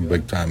homecoming, how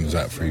big time is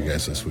that for you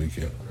guys this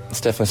weekend? It's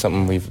definitely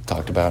something we've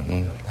talked about,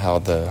 and how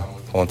the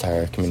whole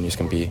entire community is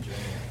going to be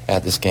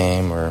at this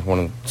game, or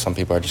some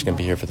people are just going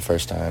to be here for the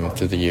first time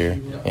through the year,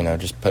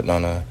 just putting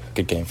on a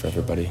good game for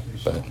everybody.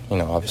 But,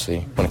 obviously,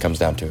 when it comes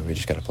down to it, we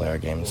just got to play our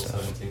game and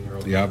stuff.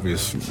 The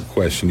obvious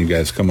question, you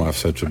guys come off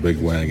such a big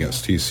win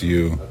against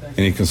TCU.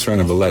 Any concern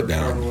of a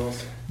letdown?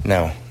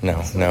 No.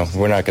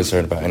 We're not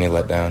concerned about any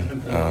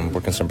letdown.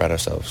 We're concerned about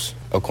ourselves.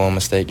 Oklahoma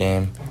State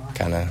game,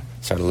 kind of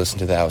started listening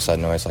to the outside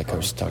noise like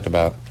Coach talked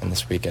about. And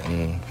this weekend,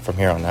 and from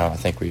here on out, I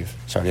think we've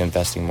started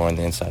investing more in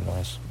the inside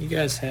noise. You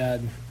guys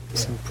had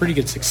some pretty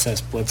good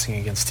success blitzing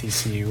against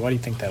TCU. Why do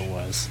you think that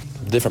was?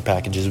 Different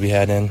packages we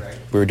had in.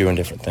 We were doing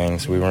different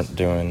things. We weren't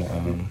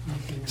doing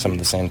some of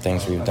the same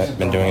things we've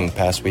been doing in the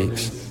past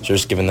weeks. So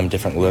just giving them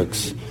different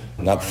looks,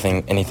 not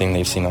anything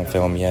they've seen on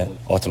film yet.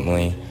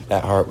 Ultimately,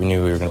 at heart, we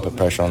knew we were going to put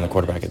pressure on the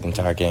quarterback at the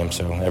entire game,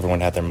 so everyone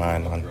had their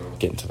mind on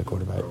getting to the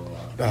quarterback.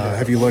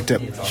 Have you looked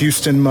at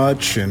Houston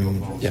much,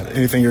 and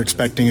anything you're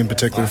expecting in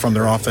particular from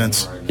their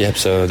offense? Yep,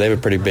 so they have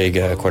a pretty big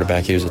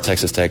quarterback. He was a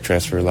Texas Tech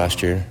transfer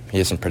last year. He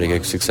had some pretty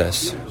good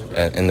success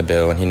in the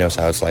Bill, and he knows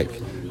how it's like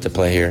to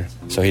play here.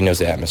 So he knows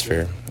the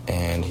atmosphere,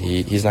 and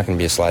he's not going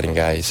to be a sliding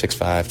guy. He's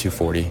 6'5",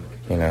 240.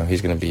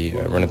 He's going to be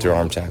running through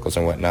arm tackles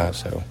and whatnot,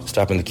 so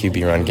stopping the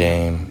QB run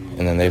game.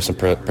 And then they have some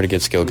pretty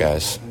good skill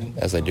guys,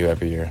 as they do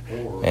every year.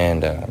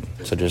 And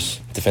so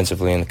just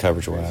defensively and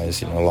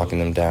coverage-wise, locking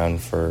them down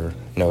for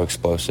no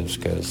explosives,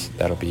 because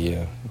that'll be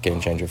a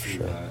game changer for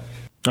sure.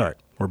 All right,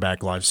 we're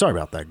back live. Sorry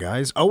about that,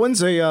 guys.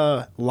 Owen's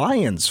a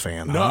Lions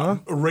fan, huh?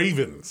 No,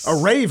 Ravens.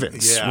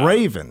 Ravens. Yeah.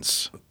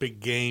 Ravens. Big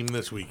game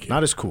this weekend.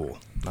 Not as cool.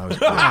 There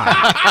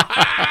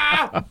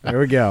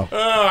we go.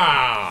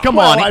 Come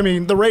on. I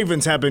mean, the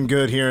Ravens have been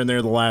good here and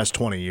there the last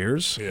 20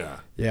 years.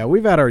 Yeah,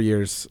 we've had our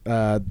years.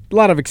 A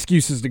lot of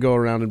excuses to go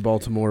around in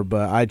Baltimore,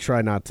 but I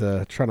try not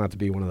to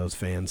be one of those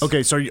fans.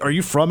 Okay, so are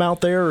you from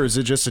out there, or is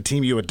it just a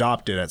team you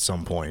adopted at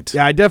some point?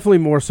 Yeah, I definitely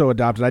more so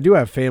adopted. I do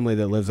have family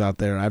that lives out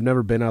there. I've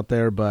never been out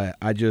there, but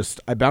I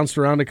bounced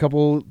around a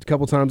couple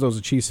times. I was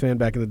a Chiefs fan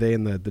back in the day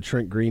in the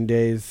Trent Green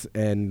days,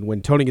 and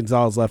when Tony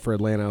Gonzalez left for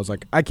Atlanta, I was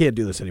like, I can't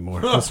do this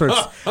anymore.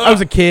 I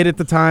was a kid at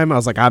the time. I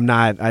was like,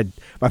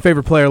 my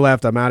favorite player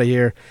left. I'm out of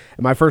here.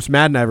 And my first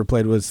Madden I ever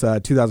played was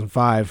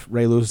 2005.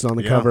 Ray Lewis is on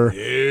the cover.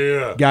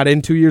 Yeah. Got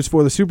in 2 years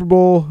for the Super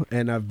Bowl,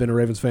 and I've been a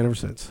Ravens fan ever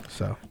since.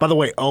 So, by the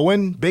way,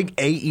 Owen, big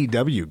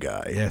AEW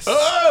guy. Yes.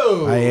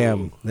 Oh! I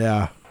am.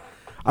 Yeah.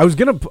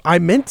 I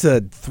meant to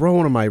throw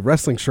one of my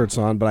wrestling shirts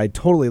on, but I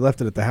totally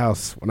left it at the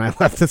house when I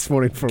left this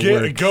morning from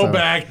work. Go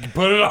back,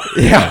 put it on.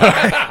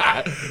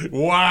 Yeah.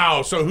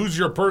 Wow. So who's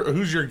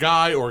your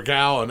guy or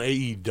gal in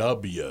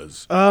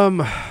AEWs?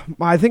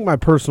 I think my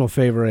personal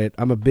favorite.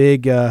 I'm a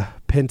big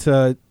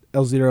Penta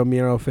El Zero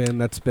Miedo fan.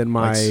 That's been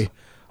my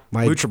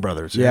Lucha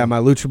Brothers. Yeah, my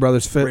Lucha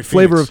Brothers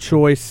flavor of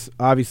choice.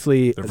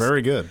 Obviously, they're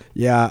very good.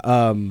 Yeah,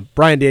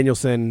 Bryan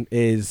Danielson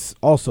is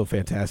also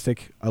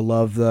fantastic. I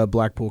love the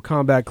Blackpool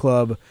Combat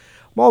Club.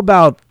 I'm all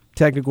about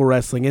technical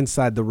wrestling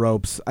inside the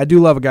ropes. I do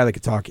love a guy that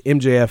can talk.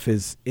 MJF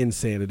is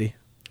insanity.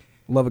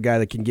 Love a guy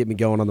that can get me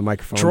going on the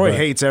microphone. Troy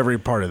hates every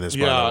part of this,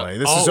 by the way.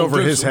 This is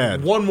over his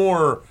head. One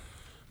more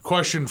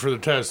question for the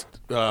test.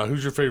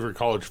 Who's your favorite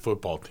college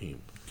football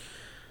team?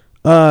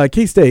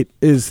 K-State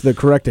is the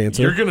correct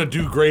answer. You're going to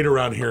do great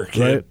around here,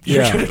 kid. Right?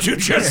 You're going to do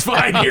just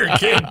fine here,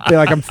 kid. I feel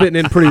like I'm fitting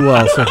in pretty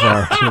well so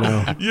far.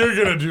 You're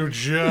going to do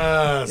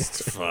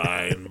just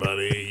fine,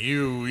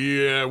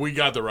 buddy. We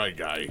got the right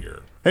guy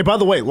here. Hey, by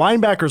the way,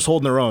 linebackers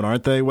holding their own,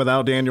 aren't they,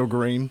 without Daniel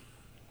Green?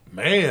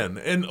 Man,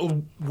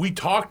 and we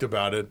talked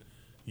about it.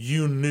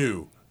 You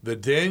knew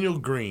that Daniel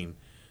Green,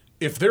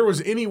 if there was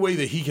any way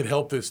that he could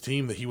help this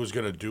team, that he was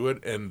going to do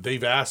it, and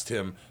they've asked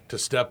him to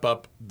step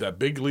up that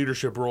big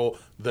leadership role.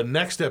 The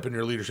next step in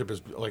your leadership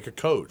is like a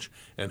coach,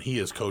 and he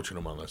is coaching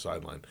them on the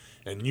sideline.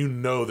 And you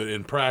know that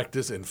in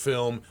practice, in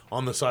film,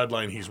 on the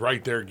sideline, he's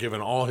right there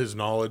giving all his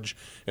knowledge,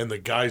 and the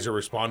guys are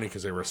responding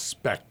because they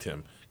respect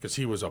him because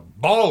he was a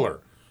baller.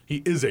 He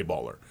is a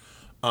baller.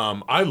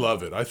 I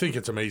love it. I think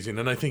it's amazing,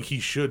 and I think he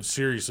should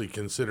seriously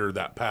consider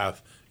that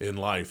path in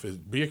life.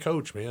 Be a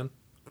coach, man.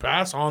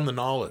 Pass on the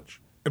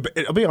knowledge.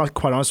 I'll be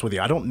quite honest with you.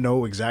 I don't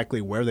know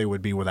exactly where they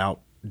would be without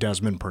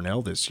Desmond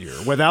Purnell this year.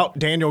 Without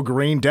Daniel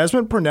Green,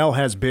 Desmond Purnell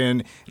has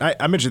been –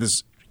 I mentioned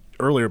this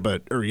earlier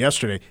or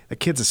yesterday. The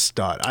kid's a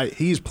stud.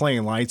 He's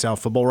playing lights out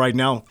football right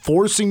now,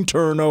 forcing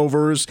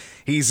turnovers.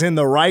 He's in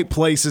the right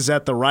places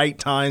at the right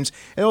times.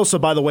 And also,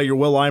 by the way, your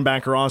will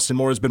linebacker, Austin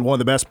Moore, has been one of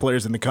the best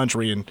players in the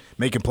country in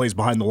making plays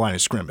behind the line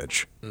of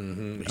scrimmage.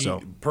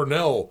 Mm-hmm.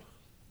 Purnell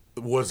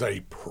was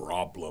a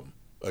problem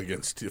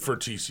for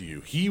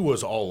TCU. He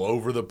was all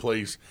over the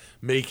place,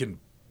 making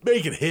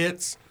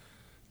hits,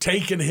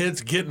 taking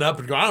hits, getting up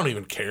and going, I don't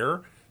even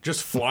care,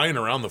 just flying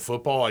around the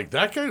football. Like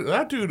that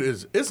dude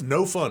it's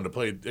no fun to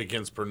play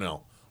against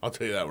Purnell. I'll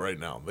tell you that right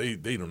now. They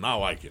do not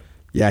like him.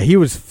 Yeah, he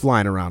was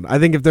flying around. I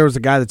think if there was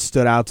a guy that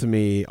stood out to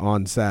me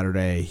on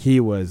Saturday, he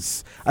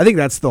was. I think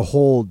that's the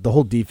whole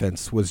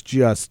defense was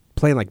just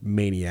playing like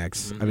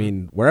maniacs. Mm-hmm. I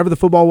mean, wherever the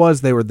football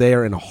was, they were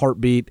there in a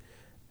heartbeat.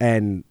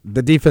 And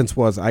the defense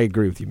was, I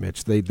agree with you,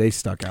 Mitch. They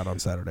stuck out on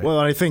Saturday. Well,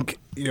 I think,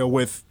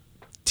 with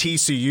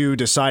TCU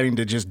deciding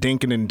to just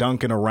dinking and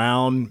dunking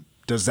around,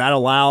 does that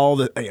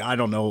allow I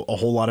don't know a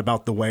whole lot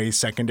about the way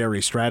secondary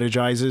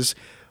strategizes,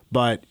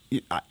 but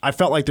I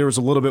felt like there was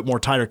a little bit more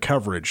tighter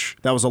coverage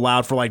that was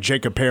allowed for like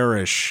Jacob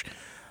Parrish.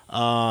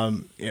 I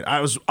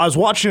was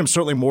watching him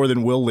certainly more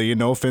than Will Lee, and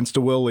no offense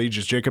to Will Lee,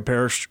 just Jacob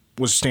Parrish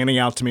was standing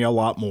out to me a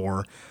lot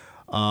more.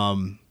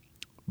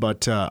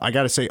 But I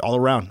got to say, all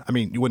around, I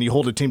mean, when you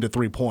hold a team to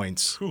 3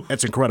 points,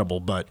 that's incredible.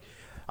 But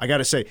I got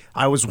to say,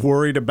 I was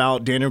worried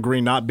about Daniel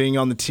Green not being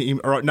on the team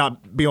or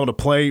not being able to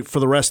play for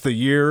the rest of the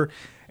year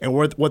and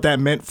what that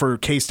meant for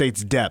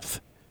K-State's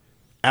depth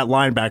at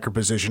linebacker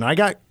position. I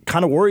got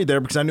kind of worried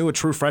there because I knew a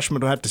true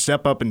freshman would have to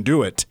step up and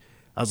do it.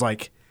 I was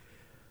like,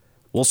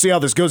 we'll see how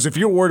this goes. If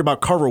you're worried about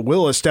Carver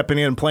Willis stepping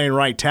in and playing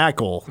right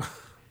tackle –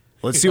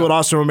 let's see what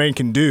Austin Romaine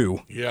can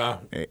do. Yeah.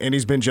 And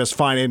he's been just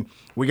fine. And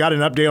we got an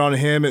update on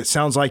him. It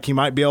sounds like he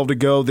might be able to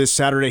go this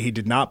Saturday. He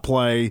did not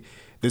play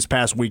this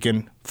past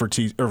weekend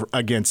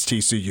against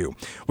TCU.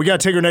 We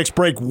got to take our next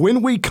break.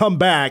 When we come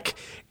back,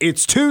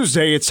 it's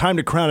Tuesday. It's time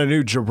to crown a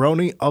new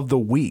Jabroni of the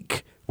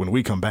Week when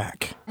we come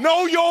back.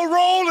 Know your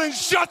role and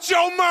shut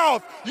your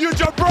mouth, you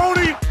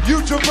jabroni. You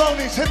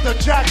jabronis hit the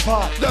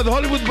jackpot. That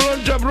Hollywood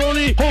blonde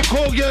jabroni, Hulk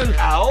Hogan.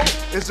 Al,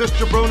 is this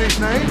jabroni's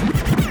name?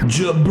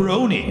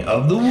 Jabroni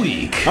of the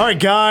Week. All right,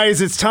 guys,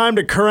 it's time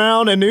to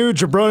crown a new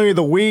Jabroni of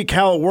the Week.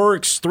 How it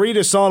works, 3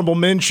 dishonorable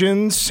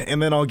mentions,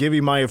 and then I'll give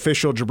you my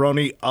official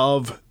Jabroni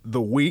of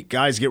the Week.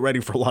 Guys, get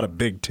ready for a lot of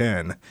Big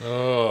Ten.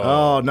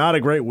 Oh, not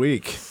a great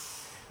week,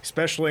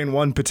 especially in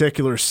one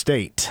particular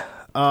state.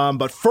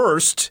 But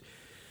first,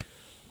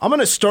 I'm going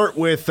to start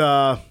with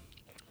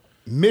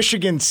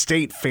Michigan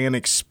State fan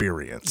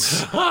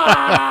experience.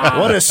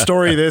 What a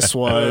story this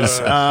was.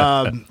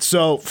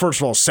 So,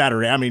 first of all,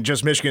 Saturday, I mean,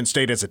 just Michigan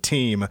State as a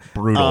team.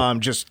 Brutal.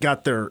 Just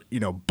got their,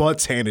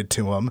 butts handed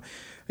to them.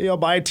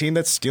 By a team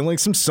that's stealing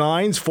some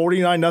signs.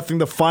 49-0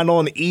 the final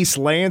in East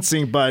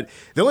Lansing. But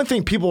the only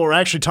thing people are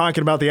actually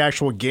talking about the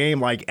actual game,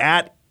 like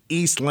at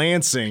East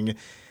Lansing,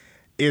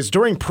 is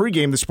during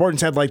pregame, the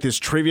Spartans had like this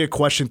trivia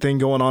question thing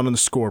going on the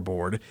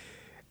scoreboard.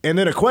 And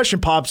then a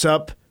question pops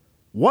up.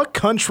 What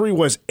country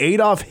was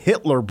Adolf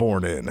Hitler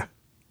born in?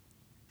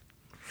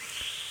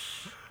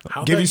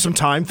 Give you some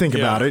time. Think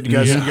about it. You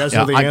guys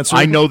know the answer?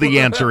 I know the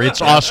answer.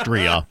 It's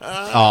Austria.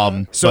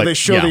 So they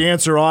show the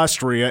answer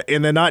Austria,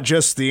 and then not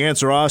just the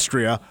answer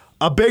Austria,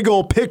 a big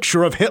old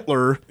picture of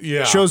Hitler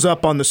shows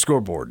up on the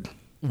scoreboard.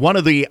 One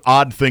of the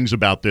odd things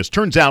about this,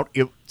 turns out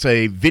it's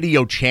a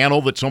video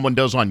channel that someone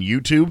does on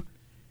YouTube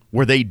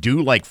where they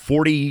do like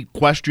 40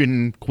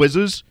 question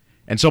quizzes.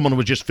 And someone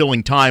was just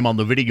filling time on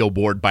the video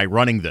board by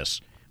running this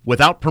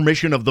without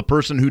permission of the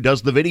person who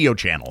does the video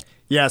channel.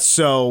 Yeah,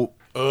 so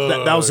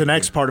that was the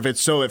next part of it.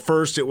 So at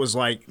first it was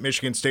like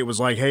Michigan State was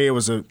like, hey, it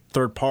was a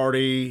third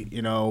party.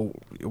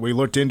 We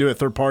looked into it,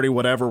 third party,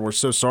 whatever. We're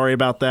so sorry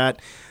about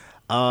that.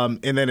 And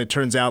then it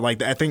turns out,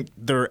 like, I think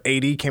their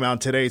AD came out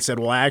today and said,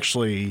 well,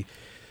 actually,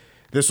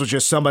 This was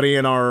just somebody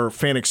in our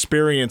fan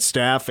experience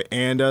staff,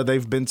 and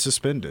they've been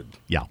suspended.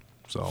 Yeah.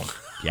 So,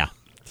 yeah.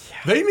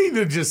 They need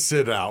to just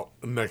sit out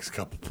the next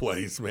couple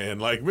plays, man.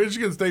 Like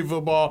Michigan State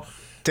football,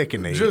 take a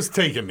knee. Just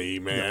take a knee,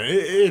 man.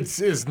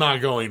 It's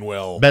not going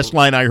well. Best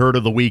line I heard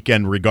of the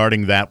weekend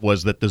regarding that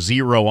was that the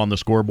 0 on the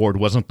scoreboard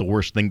wasn't the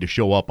worst thing to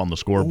show up on the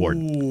scoreboard.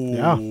 Ooh.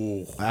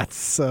 Yeah,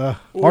 that's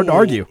hard to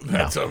argue.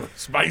 That's a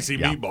spicy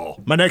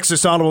meatball. My next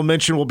dishonorable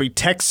mention will be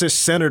Texas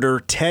Senator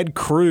Ted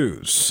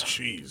Cruz.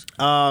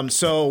 Jeez.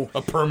 So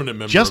a permanent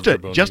member. Just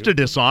a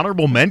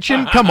dishonorable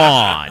mention? Come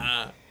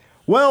on.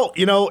 Well,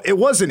 it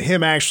wasn't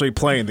him actually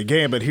playing the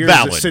game, but here's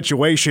the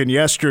situation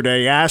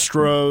yesterday.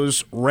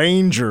 Astros,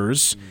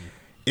 Rangers.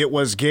 It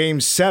was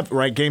Game 7,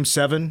 right? Game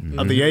 7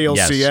 of the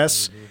ALCS.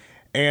 Yes.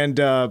 And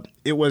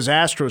it was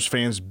Astros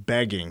fans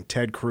begging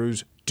Ted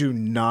Cruz, do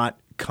not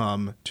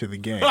come to the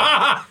game.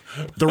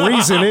 The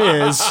reason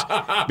is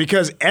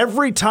because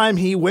every time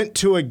he went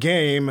to a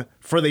game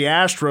for the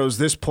Astros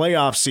this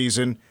playoff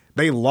season,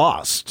 they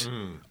lost.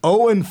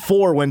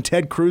 0-4 when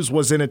Ted Cruz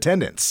was in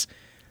attendance.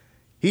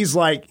 He's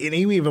like, and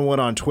he even went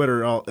on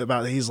Twitter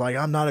about, he's like,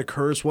 I'm not a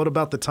curse. What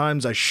about the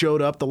times I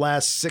showed up the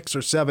last 6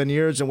 or 7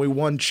 years and we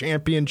won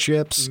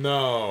championships?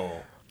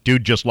 No.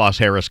 Dude just lost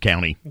Harris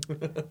County.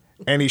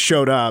 And he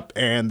showed up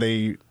and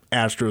the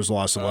Astros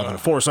lost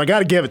 11-4. So I got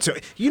to give it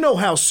to, you know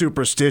how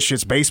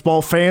superstitious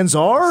baseball fans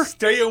are?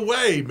 Stay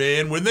away,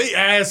 man. When they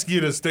ask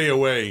you to stay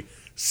away,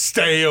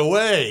 stay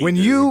away. When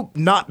you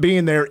not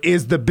being there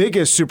is the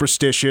biggest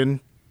superstition,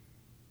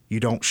 you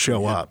don't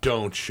show up.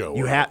 Don't show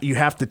up. You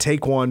have to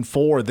take one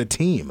for the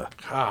team.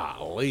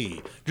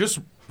 Golly. Just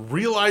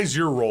realize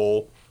your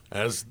role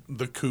as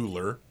the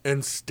cooler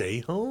and stay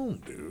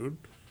home, dude.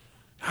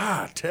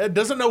 Ted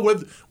doesn't know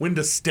when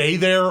to stay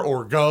there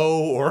or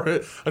go,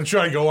 or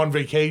should I go on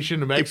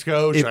vacation to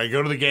Mexico? Should I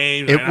go to the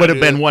game? It would have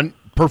been one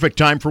perfect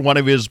time for one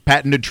of his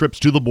patented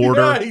trips to the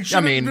border. Yeah, he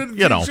should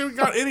have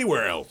gone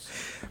anywhere else.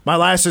 My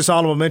last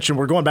dishonorable mention,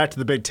 we're going back to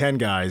the Big Ten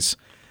guys.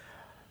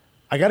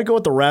 I got to go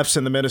with the refs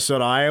in the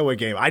Minnesota-Iowa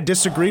game. I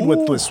disagreed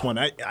with this one.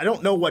 I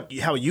don't know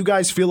how you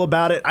guys feel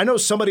about it. I know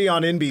somebody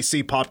on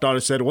NBC popped on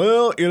and said,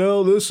 well,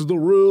 this is the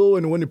rule,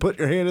 and when you put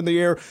your hand in the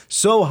air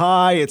so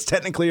high, it's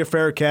technically a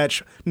fair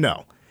catch.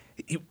 No.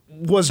 He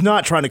was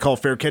not trying to call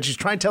fair catch. He's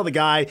trying to tell the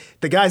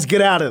guys,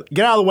 get out of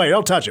the way.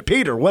 Don't touch it.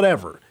 Peter,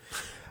 whatever.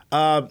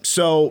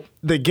 So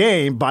the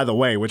game, by the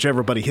way, which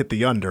everybody hit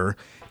the under,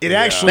 it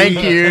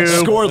actually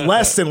scored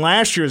less than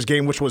last year's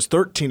game, which was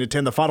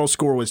 13-10. The final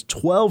score was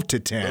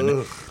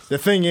 12-10. The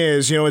thing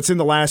is, it's in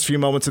the last few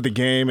moments of the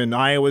game, and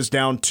Iowa's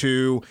down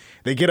 2.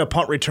 They get a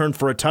punt return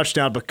for a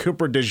touchdown, but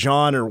Cooper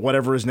DeJean or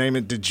whatever his name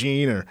is,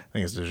 DeJean, or I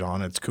think it's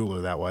DeJean. It's cooler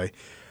that way.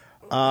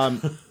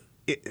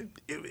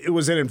 It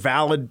was an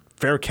invalid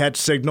fair catch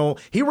signal.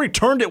 He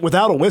returned it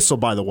without a whistle,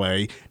 by the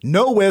way.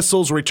 No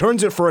whistles.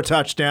 Returns it for a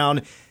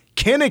touchdown.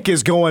 Kinnick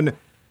is going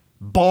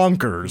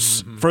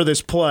bonkers for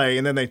this play,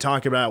 and then they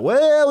talk about,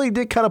 well, he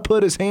did kind of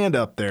put his hand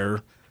up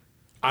there.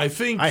 I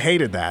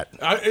hated that.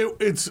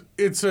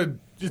 It's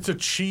a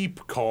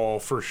cheap call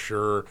for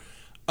sure.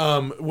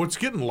 What's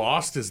getting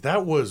lost is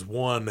that was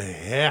one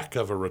heck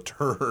of a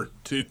return.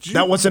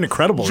 That was an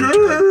incredible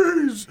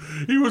return.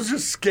 He was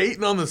just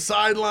skating on the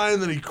sideline,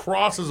 then he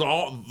crosses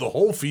the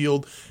whole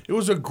field. It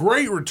was a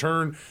great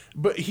return,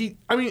 but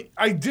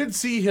I did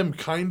see him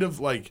kind of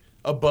like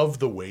above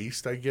the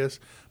waist, I guess.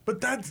 But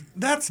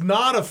that's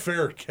not a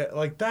fair catch.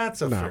 Like,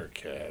 that's a fair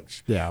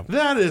catch. Yeah.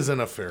 That isn't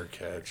a fair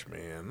catch,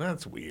 man.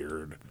 That's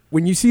weird.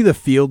 When you see the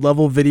field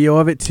level video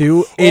of it,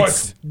 too,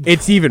 it's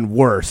even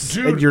worse.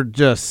 Dude, and you're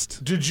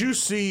just... Did you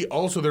see,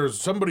 also, there's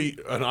somebody,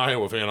 an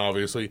Iowa fan,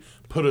 obviously,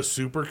 put a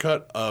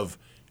supercut of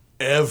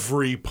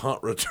every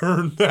punt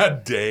return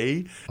that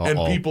day, and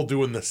people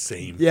doing the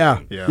same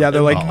thing. Yeah,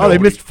 they're like, they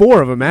missed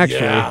 4 of them, actually.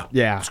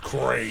 Yeah. It's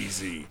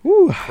crazy.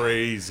 Whew.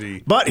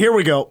 Crazy. But here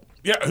we go.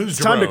 Yeah, who's It's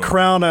time to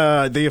crown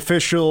the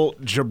official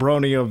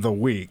jabroni of the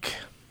week.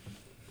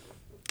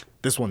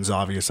 This one's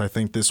obvious, I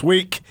think, this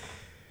week.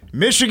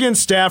 Michigan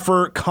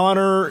staffer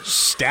Connor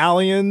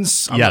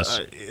Stallions.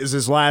 Yes. Is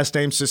his last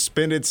name,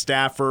 suspended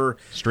staffer.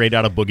 Straight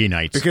out of Boogie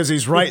Nights. Because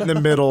he's right in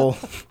the middle.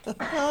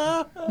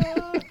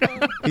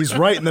 He's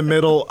right in the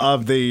middle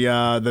of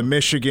the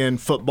Michigan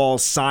football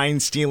sign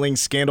stealing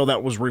scandal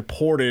that was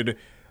reported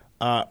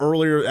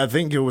earlier. I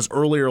think it was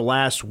earlier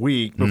last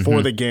week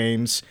before the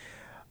games.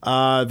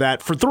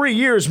 That for 3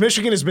 years,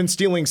 Michigan has been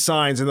stealing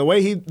signs, and the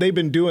way they've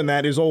been doing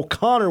that is old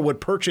Connor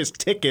would purchase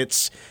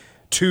tickets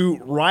to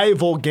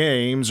rival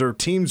games or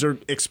teams are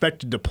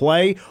expected to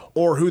play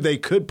or who they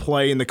could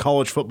play in the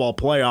college football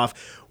playoff,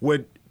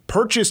 would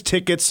purchase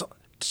tickets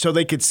so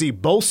they could see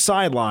both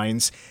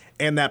sidelines,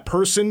 and that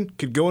person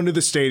could go into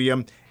the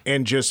stadium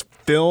and just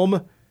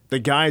film the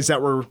guys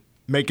that were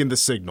making the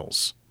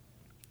signals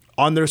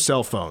on their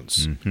cell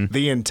phones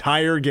the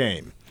entire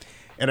game.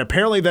 And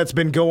apparently that's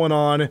been going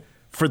on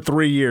for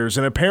 3 years,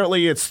 and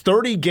apparently it's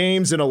 30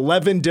 games in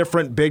 11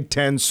 different Big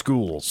Ten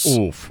schools.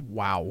 Oof.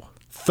 Wow.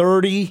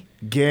 30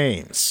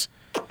 games.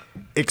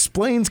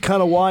 explains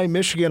kind of why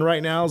Michigan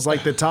right now is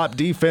like the top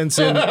defense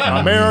in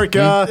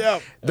America.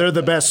 Yep. They're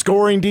the best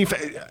scoring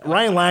defense.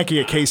 Ryan Lackey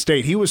at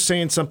K-State, he was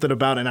saying something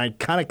about, and I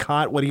kind of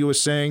caught what he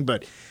was saying,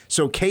 but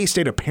so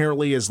K-State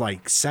apparently is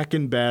like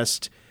second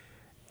best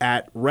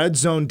at red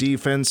zone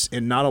defense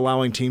and not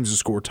allowing teams to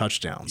score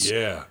touchdowns.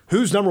 Yeah.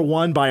 Who's number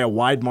one by a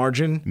wide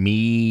margin?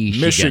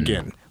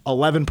 Michigan.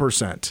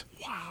 11%.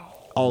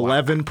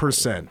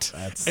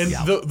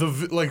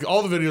 11%. Like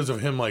all the videos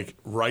of him like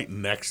right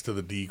next to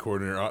the D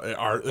coordinator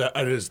are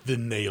that is the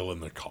nail in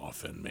the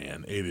coffin,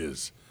 man. It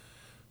is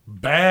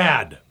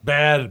bad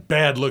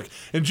look.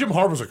 And Jim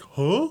Harbaugh's like,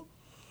 huh?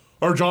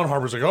 Or John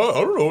Harbaugh's like, oh,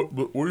 I don't know.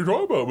 What are you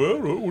talking about,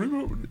 man? What are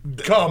you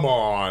Come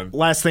on.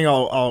 Last thing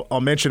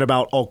I'll mention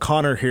about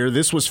O'Connor here.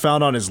 This was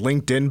found on his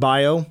LinkedIn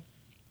bio.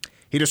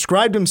 He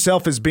described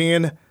himself as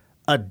being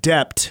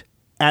adept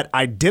at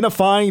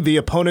identifying the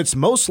opponent's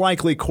most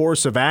likely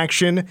course of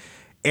action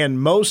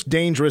and most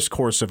dangerous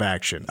course of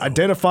action,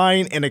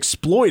 identifying and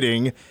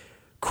exploiting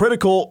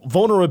critical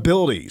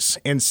vulnerabilities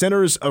and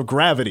centers of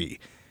gravity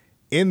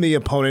in the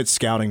opponent's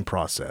scouting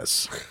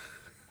process.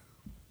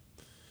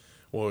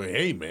 Well,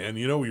 hey, man,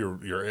 you know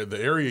you're the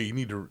area you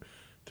need to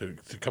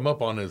come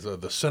up on is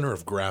the center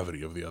of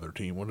gravity of the other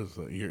team. What is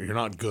you're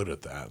not good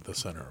at that, the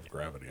center of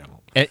gravity. I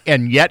don't.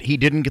 And yet he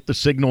didn't get the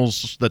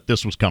signals that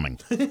this was coming.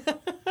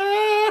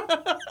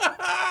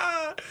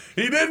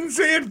 He didn't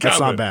see it coming.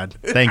 That's not bad.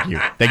 Thank you.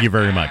 Thank you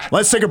very much.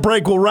 Let's take a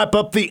break. We'll wrap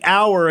up the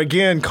hour.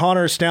 Again,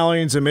 Connor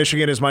Stallions in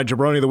Michigan is my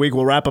jabroni of the week.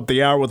 We'll wrap up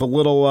the hour with a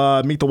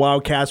little Meet the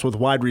Wildcats with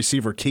wide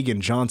receiver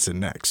Keegan Johnson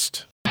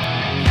next.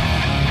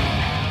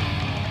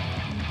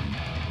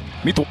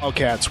 Meet the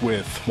Wildcats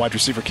with wide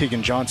receiver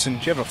Keegan Johnson. Do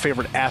you have a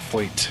favorite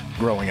athlete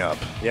growing up?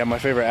 Yeah, my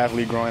favorite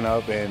athlete growing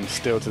up and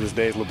still to this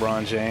day is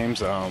LeBron James.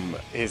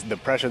 The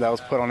pressure that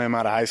was put on him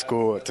out of high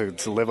school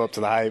to live up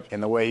to the hype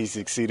and the way he's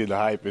exceeded the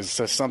hype is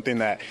just something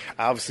that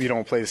I obviously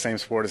don't play the same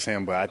sport as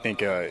him, but I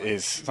think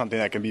is something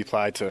that can be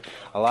applied to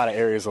a lot of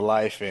areas of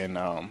life, and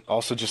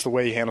also just the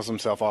way he handles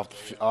himself off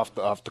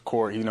the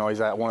court. You know,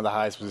 he's at one of the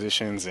highest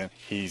positions, and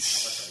he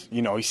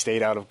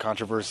stayed out of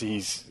controversy.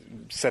 He's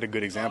set a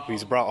good example.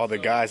 He's brought all the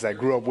guys that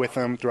grew up with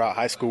him throughout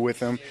high school with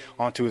him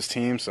onto his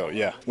team. So,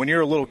 yeah. When you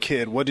were a little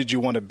kid, what did you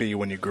want to be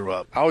when you grew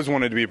up? I always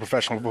wanted to be a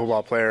professional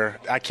football player.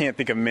 I can't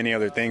think of many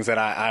other things that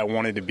I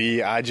wanted to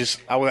be. I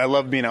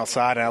love being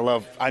outside,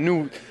 and I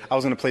knew I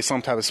was going to play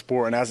some type of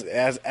sport. And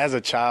as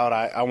a child,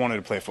 I wanted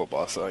to play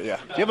football. So, yeah.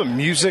 Do you have a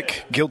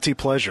music guilty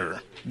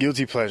pleasure?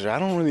 Guilty pleasure. I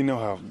don't really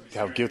know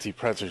how guilty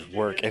pleasures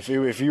work. If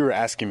you were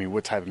asking me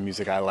what type of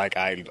music I like,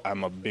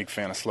 I'm a big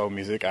fan of slow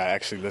music. I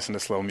actually listen to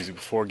slow music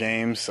before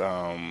games.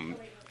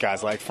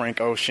 Guys like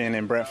Frank Ocean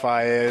and Brent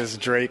Faiyaz,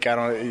 Drake.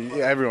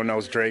 Everyone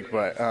knows Drake,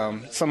 but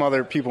some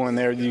other people in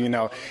there you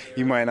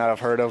might not have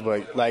heard of,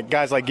 but like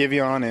guys like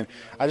Giveon, and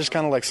I just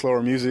kind of like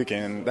slower music,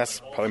 and that's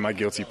probably my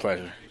guilty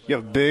pleasure. You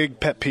have a big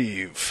pet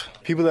peeve.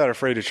 People that are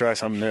afraid to try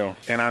something new,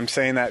 and I'm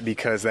saying that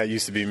because that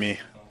used to be me.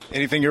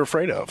 Anything you're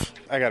afraid of?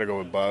 I got to go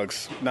with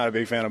bugs. Not a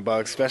big fan of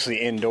bugs, especially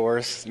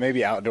indoors.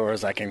 Maybe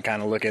outdoors I can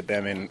kind of look at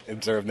them and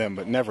observe them,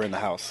 but never in the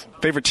house.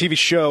 Favorite TV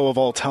show of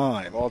all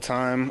time?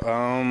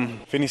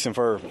 Phineas and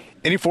Ferb.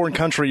 Any foreign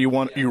country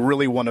you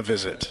really want to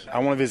visit? I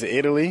want to visit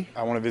Italy.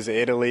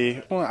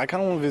 Well, I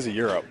kind of want to visit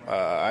Europe.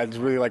 I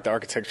really like the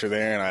architecture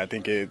there, and I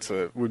think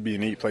would be a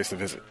neat place to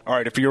visit. All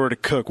right, if you were to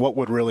cook, what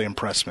would really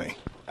impress me?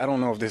 I don't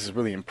know if this is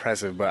really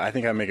impressive, but I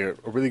think I make a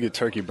really good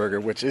turkey burger,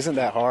 which isn't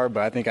that hard,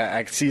 but I think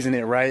I season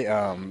it right.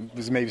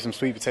 There's maybe some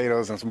sweet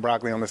potatoes and some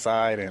broccoli on the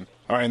side.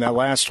 All right, and that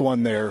last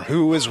one there,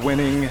 who is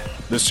winning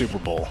the Super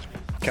Bowl?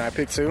 Can I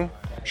pick two?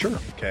 Sure.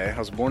 Okay, I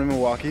was born in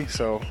Milwaukee,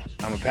 so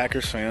I'm a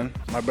Packers fan.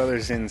 My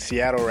brother's in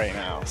Seattle right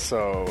now,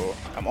 so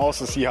I'm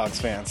also a Seahawks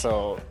fan.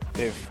 So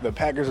if the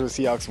Packers or the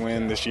Seahawks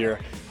win this year,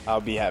 I'll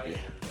be happy.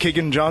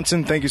 Keegan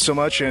Johnson, thank you so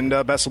much, and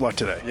best of luck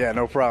today. Yeah,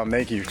 no problem.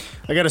 Thank you.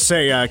 I got to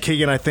say,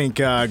 Keegan, I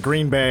think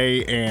Green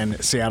Bay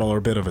and Seattle are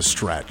a bit of a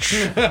stretch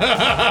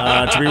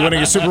to be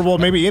winning a Super Bowl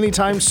maybe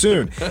anytime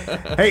soon.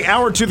 Hey,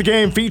 hour to the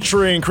game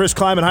featuring Chris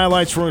Kleiman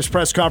highlights from his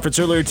press conference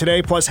earlier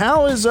today. Plus,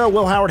 how is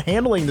Will Howard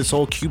handling this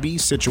whole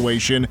QB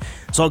situation?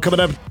 It's all coming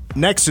up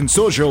next in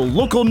Sojo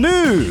Local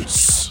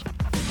News.